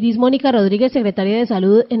 Eidis Mónica Rodríguez, secretaria de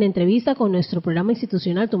Salud, en entrevista con nuestro programa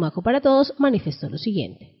institucional Tumaco para Todos, manifestó lo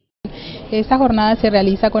siguiente. Esta jornada se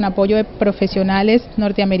realiza con apoyo de profesionales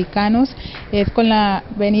norteamericanos, es con la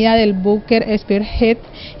venida del buque Spearhead,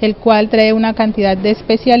 el cual trae una cantidad de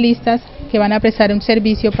especialistas que van a prestar un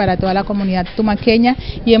servicio para toda la comunidad tumaqueña,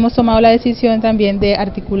 y hemos tomado la decisión también de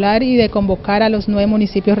articular y de convocar a los 9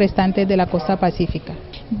 municipios restantes de la costa pacífica.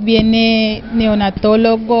 Viene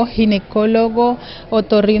neonatólogo, ginecólogo,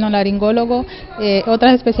 otorrinolaringólogo,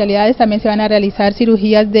 otras especialidades. También se van a realizar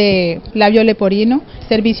cirugías de labio leporino,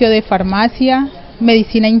 servicio de farmacia,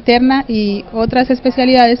 medicina interna y otras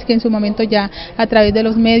especialidades que en su momento ya a través de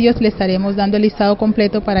los medios le estaremos dando el listado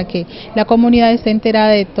completo para que la comunidad esté enterada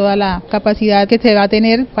de toda la capacidad que se va a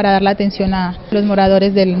tener para dar la atención a los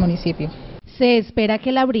moradores del municipio. Se espera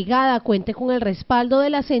que la brigada cuente con el respaldo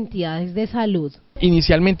de las entidades de salud.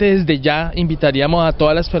 Inicialmente, desde ya invitaríamos a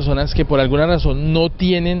todas las personas que por alguna razón no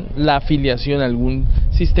tienen la afiliación a algún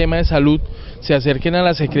sistema de salud, se acerquen a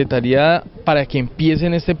la Secretaría para que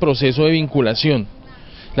empiecen este proceso de vinculación.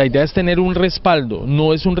 La idea es tener un respaldo,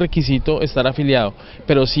 no es un requisito estar afiliado,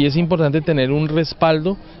 pero sí es importante tener un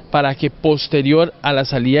respaldo para que posterior a la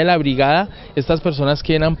salida de la brigada estas personas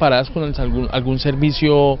queden amparadas con algún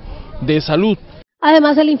servicio de salud.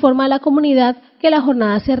 Además, se le informa a la comunidad que la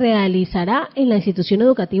jornada se realizará en la institución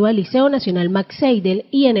educativa Liceo Nacional Max Seidel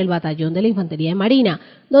y en el Batallón de la Infantería de Marina,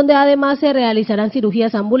 donde además se realizarán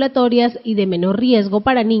cirugías ambulatorias y de menor riesgo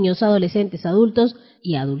para niños, adolescentes, adultos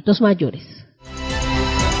y adultos mayores.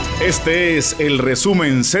 Este es el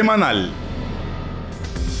resumen semanal.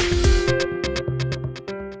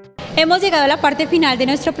 Hemos llegado a la parte final de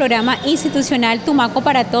nuestro programa institucional Tumaco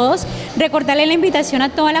para Todos. Recordarle la invitación a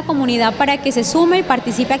toda la comunidad para que se sume y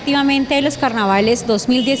participe activamente en los carnavales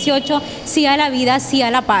 2018, sí a la vida, sí a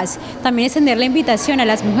la paz. También extender la invitación a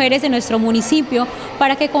las mujeres de nuestro municipio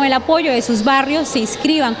para que con el apoyo de sus barrios se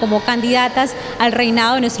inscriban como candidatas al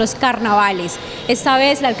reinado de nuestros carnavales. Esta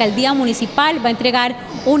vez la alcaldía municipal va a entregar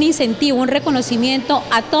un incentivo, un reconocimiento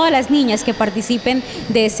a todas las niñas que participen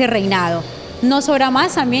de ese reinado. No sobra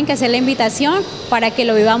más también que hacer la invitación para que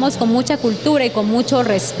lo vivamos con mucha cultura y con mucho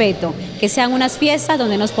respeto, que sean unas fiestas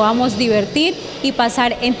donde nos podamos divertir y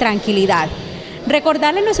pasar en tranquilidad.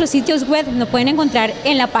 Recordarles nuestros sitios web, nos pueden encontrar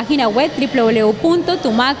en la página web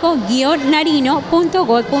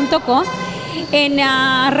www.tumaco-narino.gov.co. En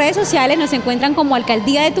las redes sociales nos encuentran como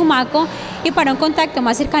Alcaldía de Tumaco, y para un contacto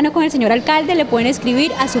más cercano con el señor alcalde le pueden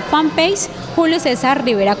escribir a su fanpage Julio César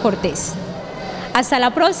Rivera Cortés. Hasta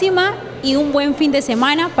la próxima y un buen fin de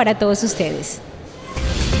semana para todos ustedes.